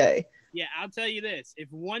in the day. Yeah, I'll tell you this.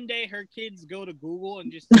 If one day her kids go to Google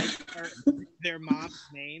and just type their mom's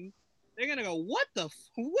name, they're going to go, what did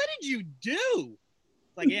you do?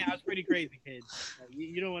 Like, yeah, I was pretty crazy, kids.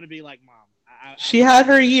 You don't want to be like mom. She had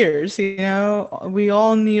her years, we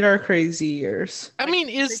all need our crazy years. I mean,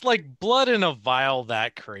 is like Blood in a Vial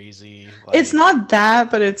that crazy? Like, it's not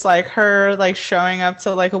that, but it's like her like showing up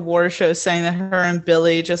to like a war show saying that her and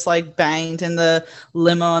Billy just like banged in the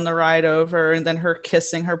limo on the ride over, and then her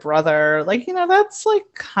kissing her brother. Like, that's like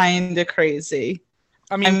kind of crazy.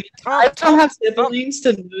 I mean, I don't have siblings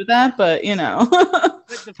to do that, but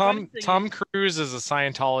Tom Cruise is a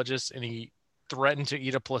Scientologist, and he threatened to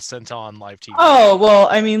eat a placenta on live TV. Oh, well,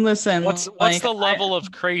 I mean, listen. What's the level of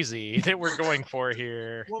crazy that we're going for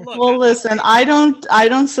here? Well, listen, I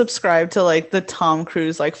don't subscribe to like the Tom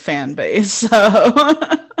Cruise like fan base. So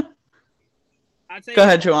go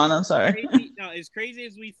ahead, Joanna. I'm sorry. As crazy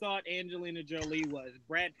as we thought Angelina Jolie was,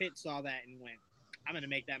 Brad Pitt saw that and went, "I'm gonna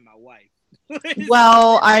make that my wife."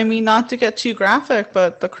 Well, I mean, not to get too graphic,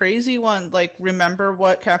 but the crazy one, like, remember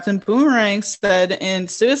what Captain Boomerang said in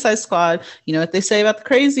Suicide Squad? You know what they say about the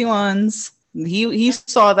crazy ones? He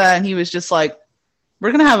saw that and he was just like,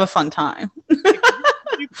 we're gonna have a fun time.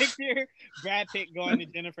 You picture Brad Pitt going to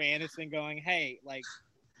Jennifer Aniston going, hey, like,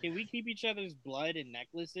 can we keep each other's blood in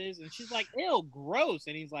necklaces? And she's like, ew, gross.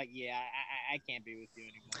 And he's like, yeah, I can't be with you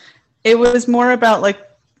anymore. It was more about like,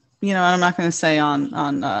 I'm not gonna say on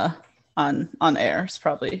air. It's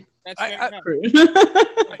probably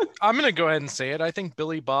I'm gonna go ahead and say it. I think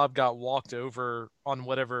Billy Bob got walked over on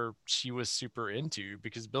whatever she was super into,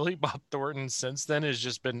 because Billy Bob Thornton since then has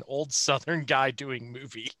just been old Southern guy doing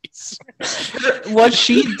movies. What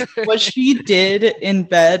she did in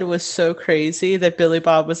bed was so crazy that Billy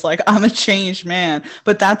Bob was like, I'm a changed man.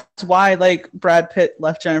 But that's why like Brad Pitt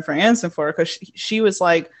left Jennifer Aniston for her, because she was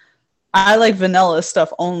like, I like vanilla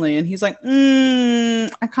stuff only. And he's like,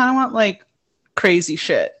 I kind of want like crazy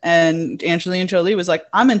shit. And Angelina Jolie was like,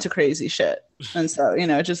 I'm into crazy shit. And so,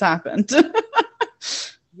 it just happened.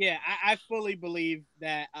 Yeah, I fully believe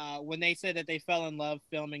that when they said that they fell in love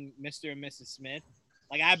filming Mr. and Mrs. Smith,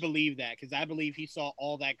 like, I believe that, because I believe he saw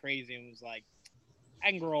all that crazy and was like, I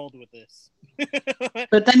can grow old with this.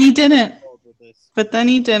 But then he didn't.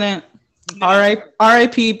 No.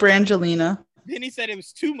 R.I.P. Brangelina. Then he said it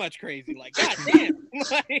was too much crazy. Like, God damn.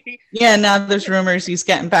 Yeah, now there's rumors he's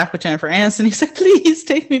getting back with Jennifer Aniston. He's like, please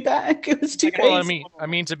take me back. It was too crazy. Well, I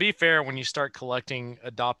mean, to be fair, when you start collecting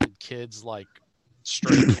adopted kids like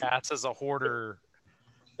stray cats as a hoarder,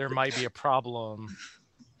 there might be a problem.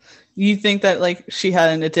 You think that like she had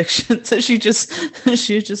an addiction, so she was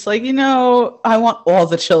just like, I want all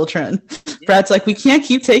the children. Yeah. Brad's like, we can't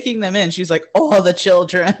keep taking them in. She's like, all the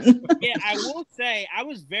children. Yeah, I will say I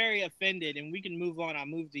was very offended, and we can move on. I'll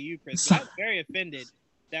move to you, Chris. But I was very offended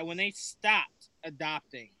that when they stopped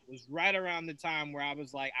adopting, it was right around the time where I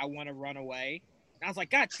was like, I want to run away. And I was like,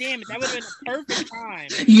 God damn it, that would have been the perfect time.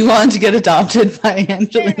 You wanted to get adopted by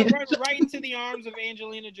Angelina. Yeah, run right into the arms of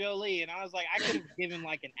Angelina Jolie. And I was like, I could have given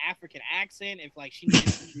like an African accent if like she needed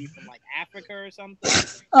to be from like Africa or something.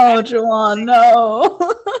 Oh, Joanne, no.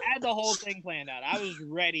 I had the whole thing planned out. I was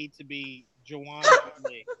ready to be Joanne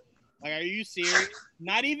Jolie. Like, are you serious?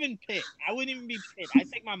 Not even Pitt. I wouldn't even be Pitt.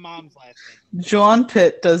 I'd take my mom's last name. Joanne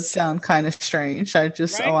Pitt does sound kind of strange. I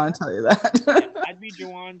want to tell you that. Yeah, I'd be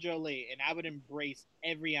Joanne Jolie, and I would embrace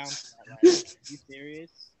every ounce of that life. Are you serious?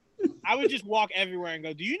 I would just walk everywhere and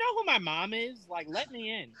go, do you know who my mom is? Like, let me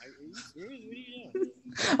in. Are you serious? What are you doing?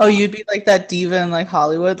 Oh, you'd be like that diva in like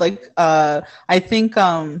Hollywood. Like, I think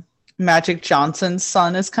Magic Johnson's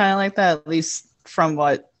son is kind of like that, at least from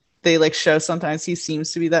what they like show. Sometimes he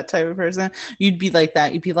seems to be that type of person. You'd be like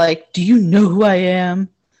that. You'd be like, "Do you know who I am?"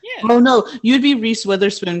 Yeah. Oh no, you'd be Reese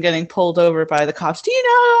Witherspoon getting pulled over by the cops. Do you know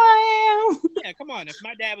who I am? Yeah, come on. If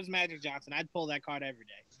my dad was Magic Johnson, I'd pull that card every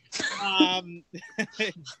day.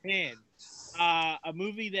 Dan, a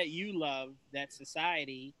movie that you love that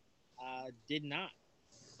society did not.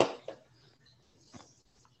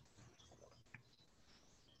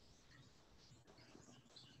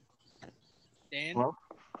 Dan? Well,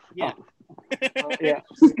 Yeah. yeah.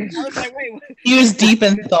 I was like, wait. What? He was deep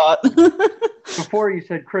in thought. Before you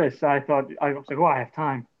said Chris, I was like, oh, I have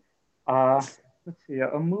time. Let's see,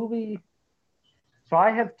 a movie. So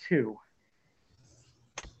I have two.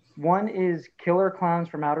 One is Killer Clowns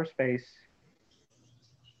from Outer Space,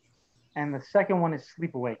 and the second one is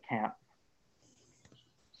Sleepaway Camp.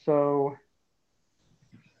 So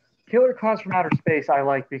Killer Clowns from Outer Space I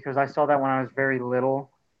like because I saw that when I was very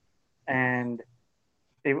little, and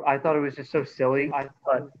I thought it was just so silly.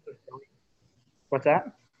 What's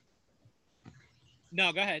that?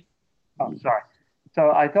 No, go ahead. Oh, sorry.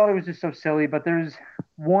 So I thought it was just so silly, but there's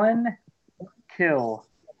one kill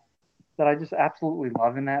that I just absolutely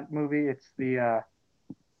love in that movie. It's the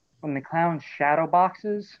when the clown shadow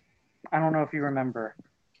boxes. I don't know if you remember,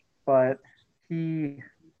 but his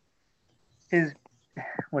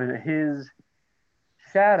his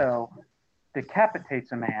shadow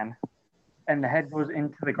decapitates a man, and the head goes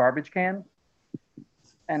into the garbage can,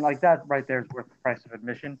 and like that right there is worth the price of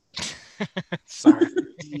admission. Sorry.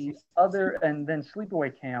 And then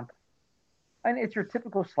Sleepaway Camp, and it's your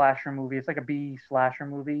typical slasher movie. It's like a B slasher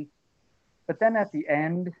movie, but then at the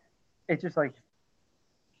end, it's just like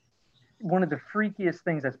one of the freakiest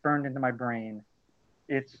things that's burned into my brain.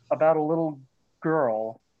 It's about a little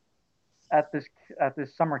girl at this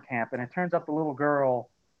summer camp, and it turns out the little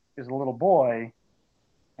girl is a little boy,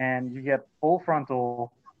 and you get full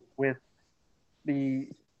frontal with the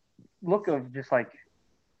look of just like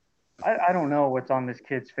I don't know what's on this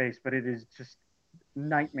kid's face, but it is just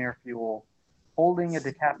nightmare fuel, holding a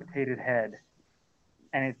decapitated head,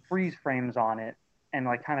 and it freeze frames on it and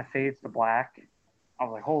like kind of fades to black. I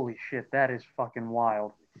was like, holy shit, that is fucking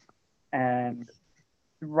wild. And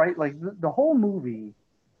right, like the whole movie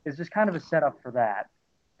is just kind of a setup for that,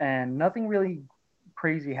 and nothing really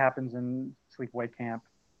crazy happens in Sleepaway Camp,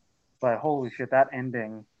 but holy shit, that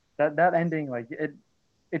ending, like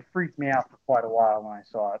it freaked me out for quite a while when I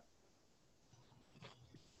saw it.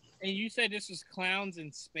 And you said this was Clowns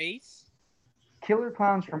in Space? Killer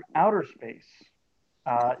Clowns from Outer Space.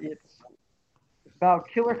 It's about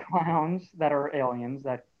killer clowns that are aliens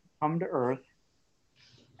that come to Earth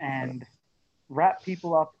and wrap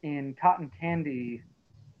people up in cotton candy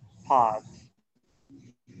pods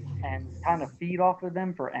and kind of feed off of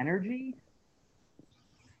them for energy.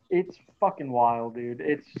 It's fucking wild, dude.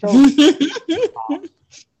 It's so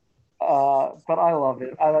but I love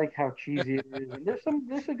it. I like how cheesy it is. And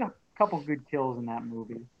there's a couple good kills in that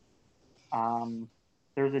movie.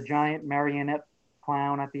 There's a giant marionette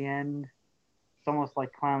clown at the end. It's almost like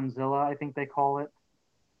Clownzilla, I think they call it.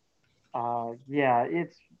 Yeah,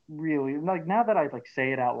 it's really like now that I like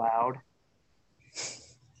say it out loud,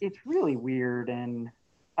 it's really weird, and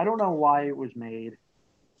I don't know why it was made,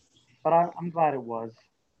 but I'm glad it was.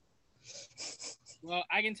 Well,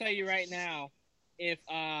 I can tell you right now, if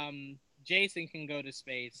Jason can go to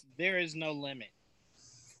space, there is no limit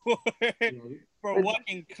for what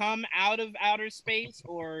can come out of outer space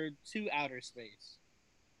or to outer space.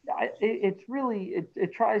 It's really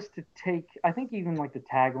it tries to take. I think even like the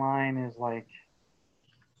tagline is like,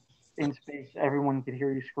 "In space, everyone could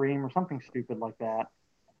hear you scream" or something stupid like that.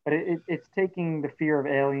 But it's taking the fear of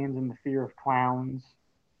aliens and the fear of clowns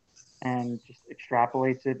and just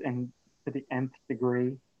extrapolates it and to the nth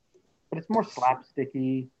degree. But it's more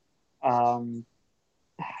slapsticky.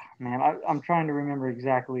 Man, I'm trying to remember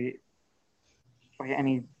exactly like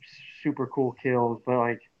any super cool kills, but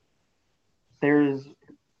like there's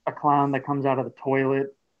a clown that comes out of the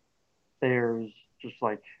toilet. There's just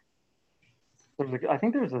like I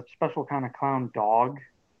think there's a special kind of clown dog.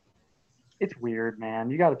 It's weird, man.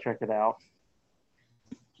 You got to check it out.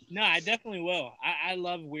 No, I definitely will. I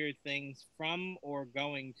love weird things from or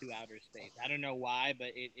going to outer space. I don't know why, but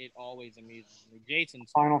it always amuses me.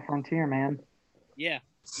 Jason's Final Frontier, man. Yeah.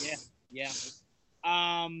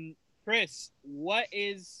 Chris, what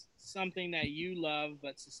is something that you love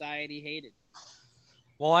but society hated?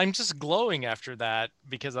 Well, I'm just glowing after that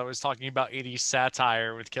because I was talking about 80s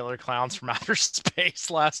satire with Killer Clowns from Outer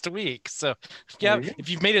Space last week. So, yeah, if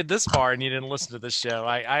you've made it this far and you didn't listen to this show,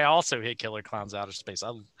 I also hit Killer Clowns Outer Space.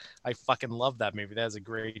 I fucking love that movie. That is a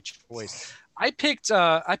great choice. I picked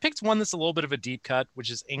one that's a little bit of a deep cut,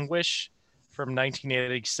 which is English from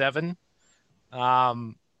 1987.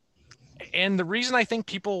 Um, and the reason I think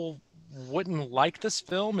people wouldn't like this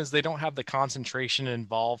film is they don't have the concentration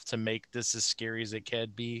involved to make this as scary as it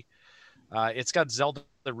could be. It's got Zelda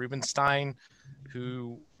Rubinstein,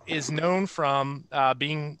 who is known from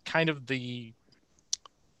being kind of the.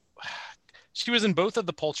 She was in both of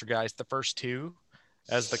the Poltergeist, the first two,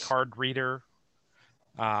 as the card reader,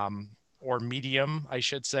 or medium, I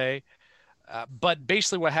should say. But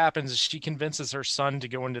basically, what happens is she convinces her son to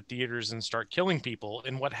go into theaters and start killing people.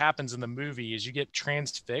 And what happens in the movie is you get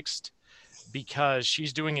transfixed because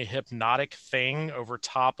she's doing a hypnotic thing over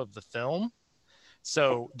top of the film.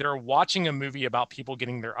 So they're watching a movie about people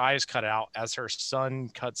getting their eyes cut out as her son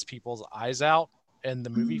cuts people's eyes out in the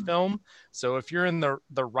movie film. So if you're in the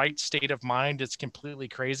right state of mind, it's completely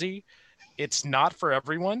crazy. It's not for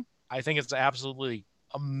everyone. I think it's absolutely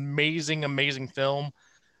amazing film,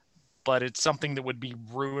 but it's something that would be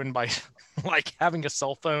ruined by like having a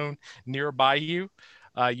cell phone nearby you.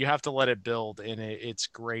 You have to let it build, and it's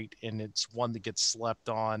great, and it's one that gets slept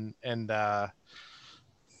on. And I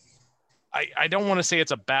don't want to say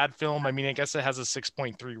it's a bad film. I mean, I guess it has a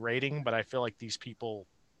 6.3 rating, but I feel like these people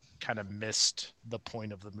kind of missed the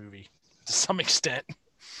point of the movie to some extent.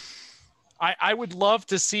 I would love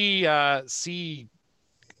to see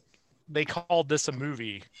they called this a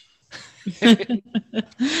movie.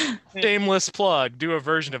 Shameless plug, do a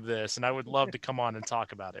version of this, and I would love to come on and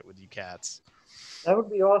talk about it with you cats. That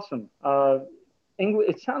would be awesome. English,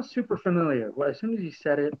 it sounds super familiar. Well, as soon as you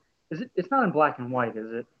said it, it's not in black and white,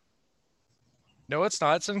 is it? No, it's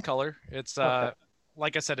not. It's in color. It's Okay.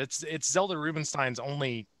 like I said, it's Zelda Rubinstein's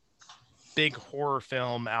only big horror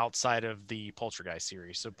film outside of the Poltergeist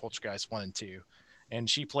series. So Poltergeist 1 and 2. And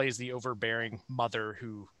she plays the overbearing mother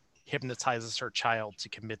who hypnotizes her child to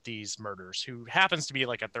commit these murders, who happens to be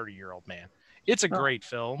like a 30-year-old man. It's a great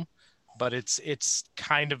film, but it's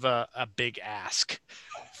kind of a big ask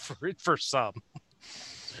for some.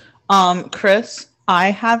 Chris,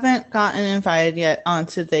 I haven't gotten invited yet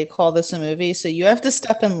onto They Call This a Movie, so you have to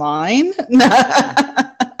step in line.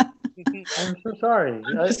 I'm so sorry.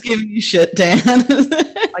 I'm just giving you shit, Dan.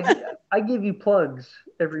 I give you plugs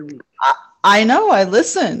every week. I know. I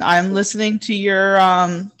listen. I'm listening to your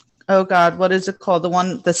oh God, what is it called?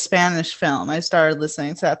 The Spanish film. I started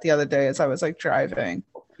listening to that the other day as I was like driving.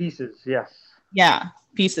 Pieces, yes. Yeah,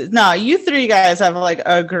 Pieces. No, you three guys have like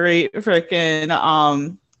a great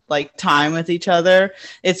freaking like time with each other.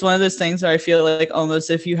 It's one of those things where I feel like almost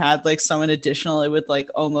if you had like someone additional, it would like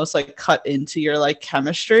almost like cut into your like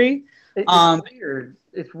chemistry. It's weird.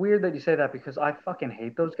 It's weird that you say that because I fucking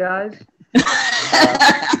hate those guys.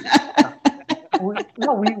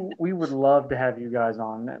 We would love to have you guys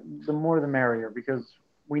on. The more the merrier, because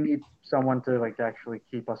we need someone to like actually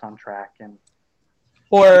keep us on track and.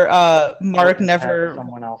 Or Mark never.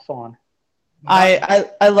 Someone else on.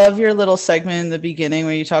 I love your little segment in the beginning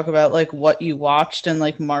where you talk about like what you watched, and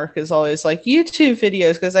like Mark is always like YouTube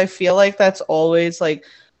videos, because I feel like that's always like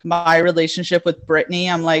my relationship with Brittany.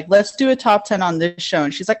 I'm like, let's do a top 10 on this show,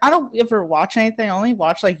 and she's like, I don't ever watch anything. I only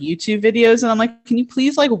watch like YouTube videos, and I'm like, can you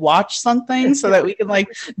please like watch something so that we can like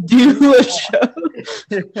do a show?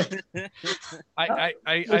 I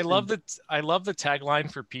love that. I love the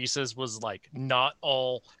tagline for Pieces was like, not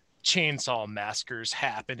all chainsaw massacres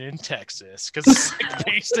happen in Texas, because it's like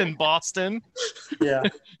based in Boston. Yeah,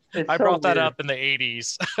 I brought that up in the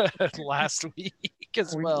 80s last week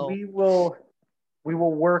as well. We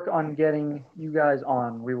will work on getting you guys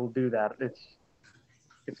on. We will do that.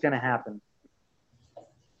 It's gonna happen.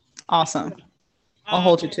 Awesome. I'll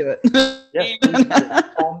hold you to it. Yeah,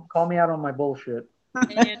 call me out on my bullshit.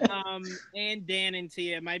 And Dan and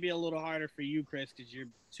Tia, it might be a little harder for you, Chris, because you're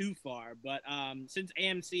too far. But since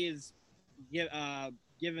AMC is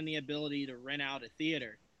given the ability to rent out a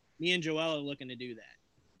theater, me and Joel are looking to do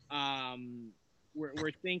that.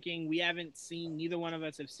 We're thinking, we haven't seen, neither one of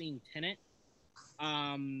us have seen Tenet.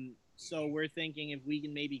 So we're thinking if we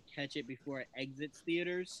can maybe catch it before it exits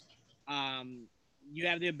theaters, you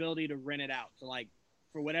have the ability to rent it out. So like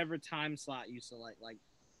for whatever time slot you select, like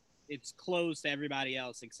it's closed to everybody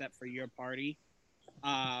else except for your party.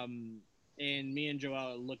 And me and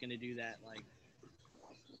Joel are looking to do that like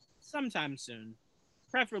sometime soon,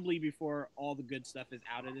 preferably before all the good stuff is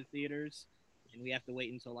out of the theaters and we have to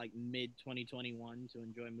wait until like mid 2021 to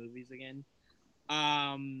enjoy movies again.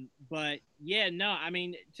 But yeah, no, I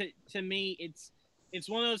mean, to me, it's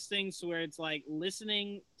one of those things where it's like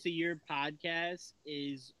listening to your podcast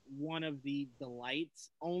is one of the delights.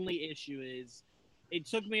 Only issue is it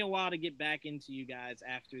took me a while to get back into you guys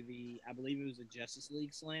after I believe it was a Justice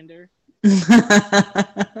League slander.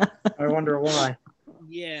 I wonder why.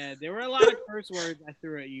 Yeah, there were a lot of curse words I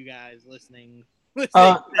threw at you guys listening.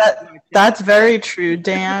 Oh, that's very true,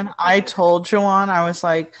 Dan. I told Joanne, I was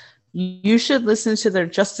like, you should listen to their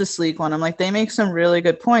Justice League one. I'm like, they make some really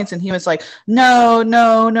good points. And he was like, no,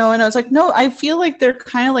 no, no. And I was like, no, I feel like they're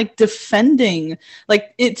kind of like defending,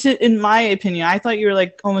 like it's in my opinion, I thought you were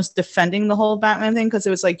like almost defending the whole Batman thing because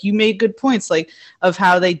it was like you made good points, like of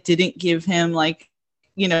how they didn't give him like,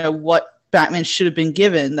 you know, what Batman should have been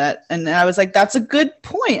given that. And I was like, that's a good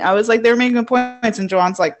point. I was like, they're making good points. And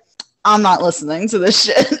Joanne's like, I'm not listening to this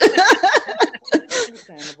shit.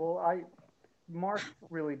 Understandable. Mark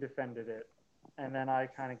really defended it, and then I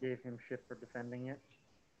kind of gave him shit for defending it.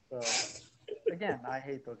 So again, I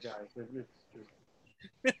hate those guys.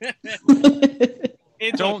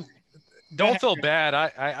 Don't feel bad.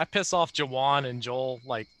 I piss off Jawan and Joel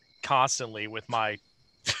like constantly with my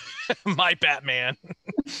my Batman.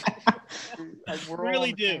 We're really all on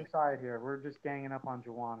the do. same side here. We're just ganging up on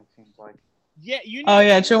Jawan, it seems like. Yeah, you know. Oh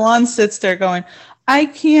yeah, Jawan sits there going, I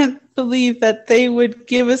can't believe that they would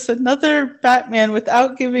give us another Batman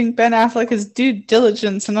without giving Ben Affleck his due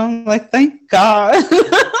diligence. And I'm like, thank God.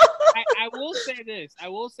 I will say this.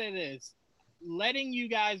 Letting you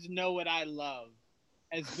guys know what I love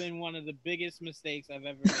has been one of the biggest mistakes I've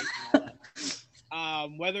ever made in my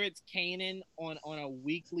life. Whether it's Kanan on a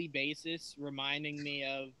weekly basis, reminding me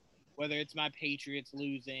of whether it's my Patriots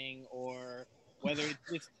losing or whether it's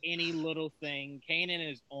just any little thing,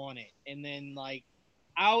 Kanan is on it. And then, like,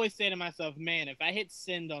 I always say to myself, man, if I hit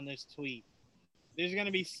send on this tweet, there's going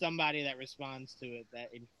to be somebody that responds to it that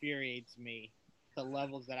infuriates me to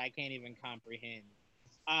levels that I can't even comprehend.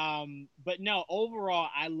 But no, overall,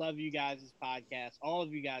 I love you guys' podcast, all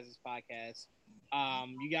of you guys' podcasts.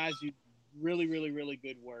 You guys do really, really, really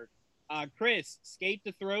good work. Chris, Skate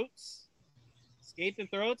the Throats.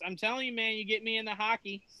 I'm telling you, man, you get me into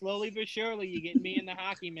hockey. Slowly but surely, you get me into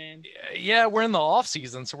hockey, man. Yeah, we're in the off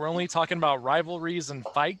season, so we're only talking about rivalries and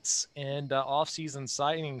fights and off season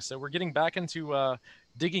signings. So we're getting back into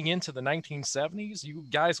digging into the 1970s. You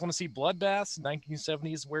guys want to see bloodbaths?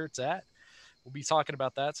 1970s is where it's at. We'll be talking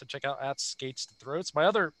about that. So check out Skates to Throats. My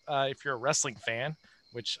other, if you're a wrestling fan,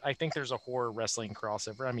 which I think there's a horror wrestling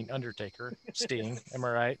crossover. I mean, Undertaker, Sting, am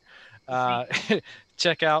I right?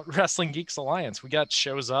 Check out Wrestling Geeks Alliance. We got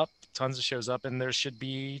tons of shows up, and there should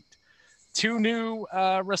be 2 new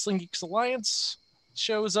Wrestling Geeks Alliance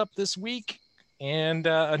shows up this week and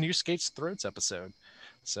a new Skates to Throats episode.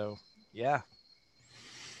 So, yeah.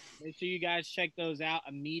 Make sure you guys check those out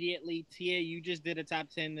immediately. Tia, you just did a top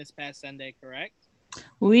 10 this past Sunday, correct?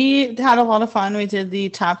 We had a lot of fun. We did the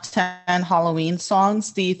top 10 Halloween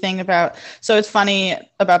songs. So it's funny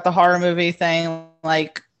about the horror movie thing.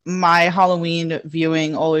 Like my Halloween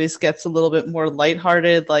viewing always gets a little bit more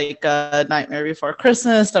lighthearted, like Nightmare Before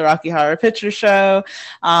Christmas, the Rocky Horror Picture Show.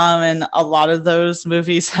 And a lot of those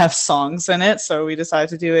movies have songs in it. So we decided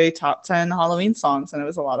to do a top 10 Halloween songs, and it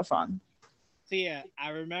was a lot of fun. Tia,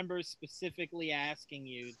 I remember specifically asking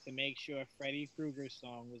you to make sure Freddy Krueger's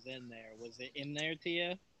song was in there. Was it in there,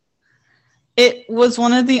 Tia? It was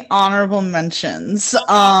one of the honorable mentions.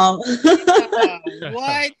 What?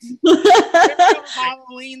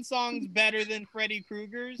 Halloween songs better than Freddy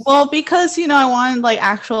Krueger's? Well, because, I wanted like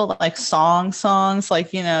actual like songs,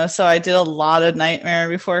 like, so I did a lot of Nightmare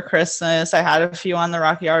Before Christmas. I had a few on the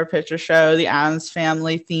Rocky Horror Picture Show, the Addams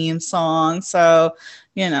Family theme song. So,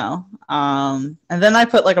 and then I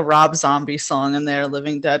put like a Rob Zombie song in there,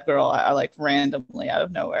 Living Dead Girl, I like randomly out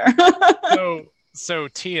of nowhere. So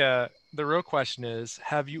Tia, the real question is,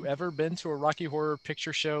 have you ever been to a Rocky Horror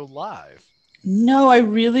Picture Show live? No, I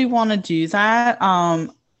really want to do that.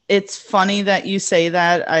 It's funny that you say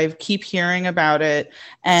that. I keep hearing about it.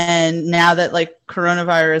 And now that like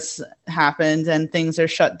coronavirus happened and things are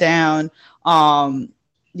shut down,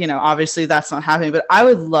 obviously that's not happening, but I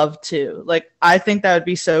would love to. Like, I think that would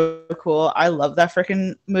be so cool. I love that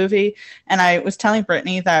freaking movie. And I was telling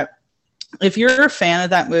Brittany that if you're a fan of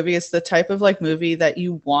that movie, it's the type of like movie that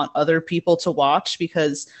you want other people to watch,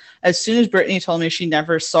 because as soon as Brittany told me she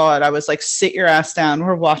never saw it, I was like, sit your ass down.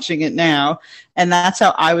 We're watching it now. And that's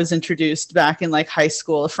how I was introduced back in like high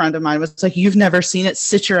school. A friend of mine was like, you've never seen it.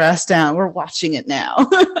 Sit your ass down. We're watching it now.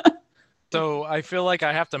 So I feel like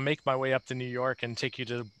I have to make my way up to New York and take you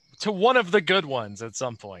to one of the good ones at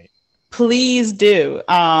some point. Please do.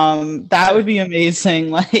 That would be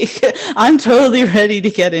amazing. Like, I'm totally ready to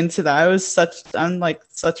get into that. I'm like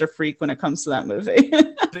such a freak when it comes to that movie.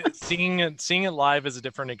 Seeing it live is a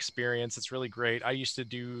different experience. It's really great. I used to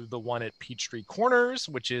do the one at Peachtree Corners,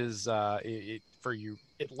 which is for you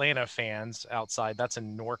Atlanta fans outside. That's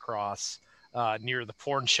in Norcross, near the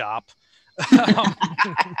porn shop.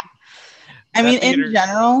 I mean, in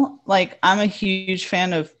general, like, I'm a huge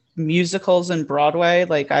fan of musicals and Broadway.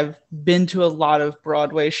 Like, I've been to a lot of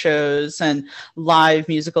Broadway shows and live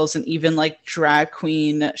musicals and even like drag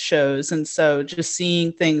queen shows. And so just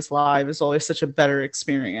seeing things live is always such a better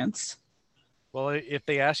experience. Well, if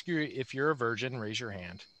they ask you if you're a virgin, raise your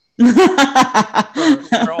hand.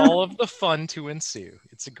 for all of the fun to ensue.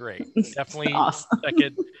 It's a great. Definitely. Awesome.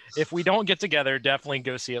 If we don't get together, definitely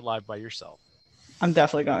go see it live by yourself. I'm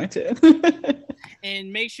definitely going to.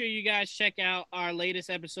 And make sure you guys check out our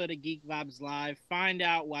latest episode of Geek Vibes Live. Find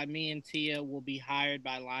out why me and Tia will be hired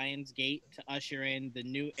by Lionsgate to usher in the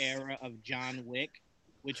new era of John Wick,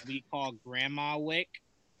 which we call Grandma Wick,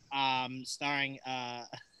 starring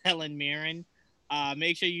Helen Mirren.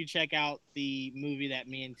 Make sure you check out the movie that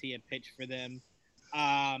me and Tia pitched for them.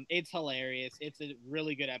 It's hilarious. It's a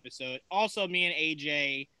really good episode. Also, me and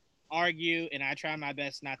AJ argue, and I try my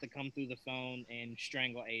best not to come through the phone and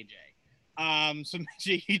strangle AJ. So make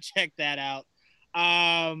sure you check that out.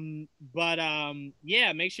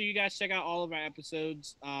 Yeah, make sure you guys check out all of our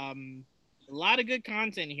episodes. A lot of good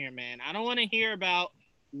content here, man. I don't want to hear about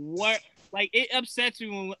it upsets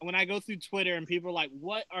me when I go through Twitter and people are like,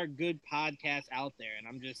 what are good podcasts out there? And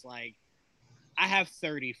I'm just like, I have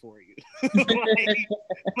 30 for you.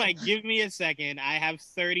 like, give me a second. I have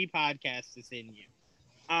 30 podcasts to send you.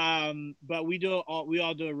 But we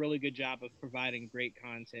all do a really good job of providing great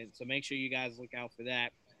content. So make sure you guys look out for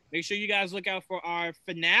that. Make sure you guys look out for our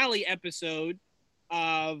finale episode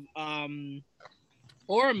of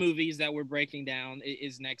horror movies that we're breaking down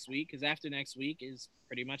is next week, because after next week is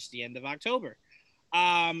pretty much the end of October.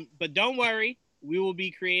 But don't worry, we will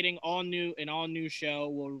be creating an all new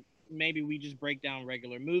show. Maybe we just break down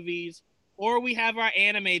regular movies, or we have our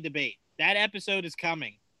anime debate. That episode is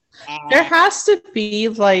coming. There has to be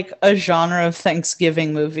like a genre of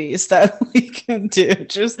Thanksgiving movies that we can do.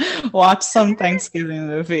 Just watch some Thanksgiving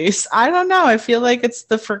movies. I don't know. I feel like it's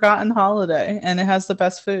the forgotten holiday and it has the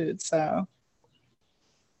best food. So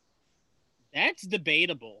that's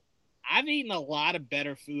debatable. I've eaten a lot of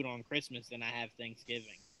better food on Christmas than I have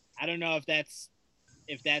Thanksgiving. I don't know if that's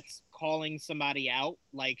calling somebody out,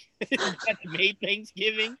 like that made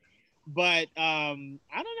Thanksgiving. But I don't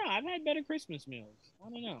know. I've had better Christmas meals. I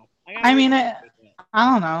don't know. I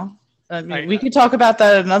don't know. I mean, we could talk about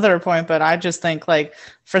that at another point, but I just think like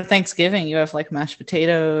for Thanksgiving, you have like mashed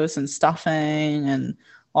potatoes and stuffing and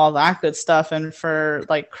all that good stuff. And for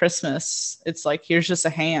like Christmas, it's like, here's just a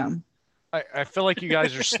ham. I feel like you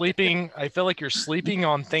guys are sleeping. I feel like you're sleeping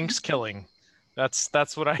on Thanksgiving. That's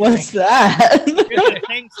what I What's think. that?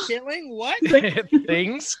 Thanksgiving? What?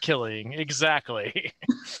 Thanksgiving. Exactly.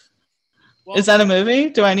 Well, is that a movie?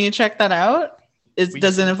 Do I need to check that out?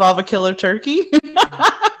 Does it involve a killer turkey?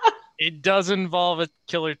 It does involve a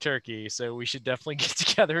killer turkey, so we should definitely get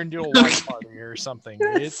together and do a watch party or something.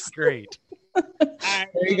 It's great. There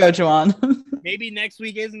you go, Juwan. Maybe next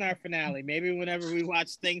week isn't our finale. Maybe whenever we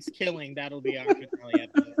watch Thanksgiving, that'll be our finale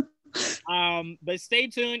episode. But stay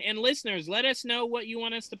tuned, and listeners, let us know what you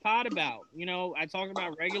want us to pod about. You know, I talked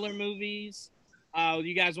about regular movies.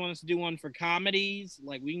 You guys want us to do one for comedies?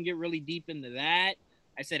 Like, we can get really deep into that.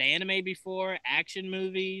 I said anime before, action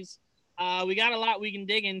movies. We got a lot we can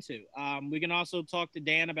dig into. We can also talk to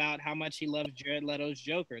Dan about how much he loves Jared Leto's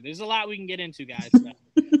Joker. There's a lot we can get into, guys. So,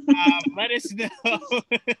 let us know.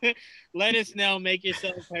 Let us know. Make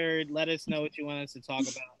yourself heard. Let us know what you want us to talk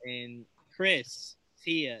about. And Chris,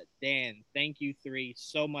 Tia, Dan, thank you three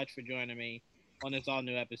so much for joining me on this all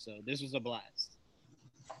new episode. This was a blast.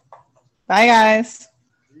 Bye, guys.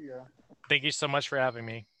 Thank you so much for having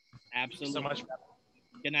me. Absolutely. So much.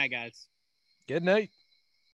 Good night, guys. Good night.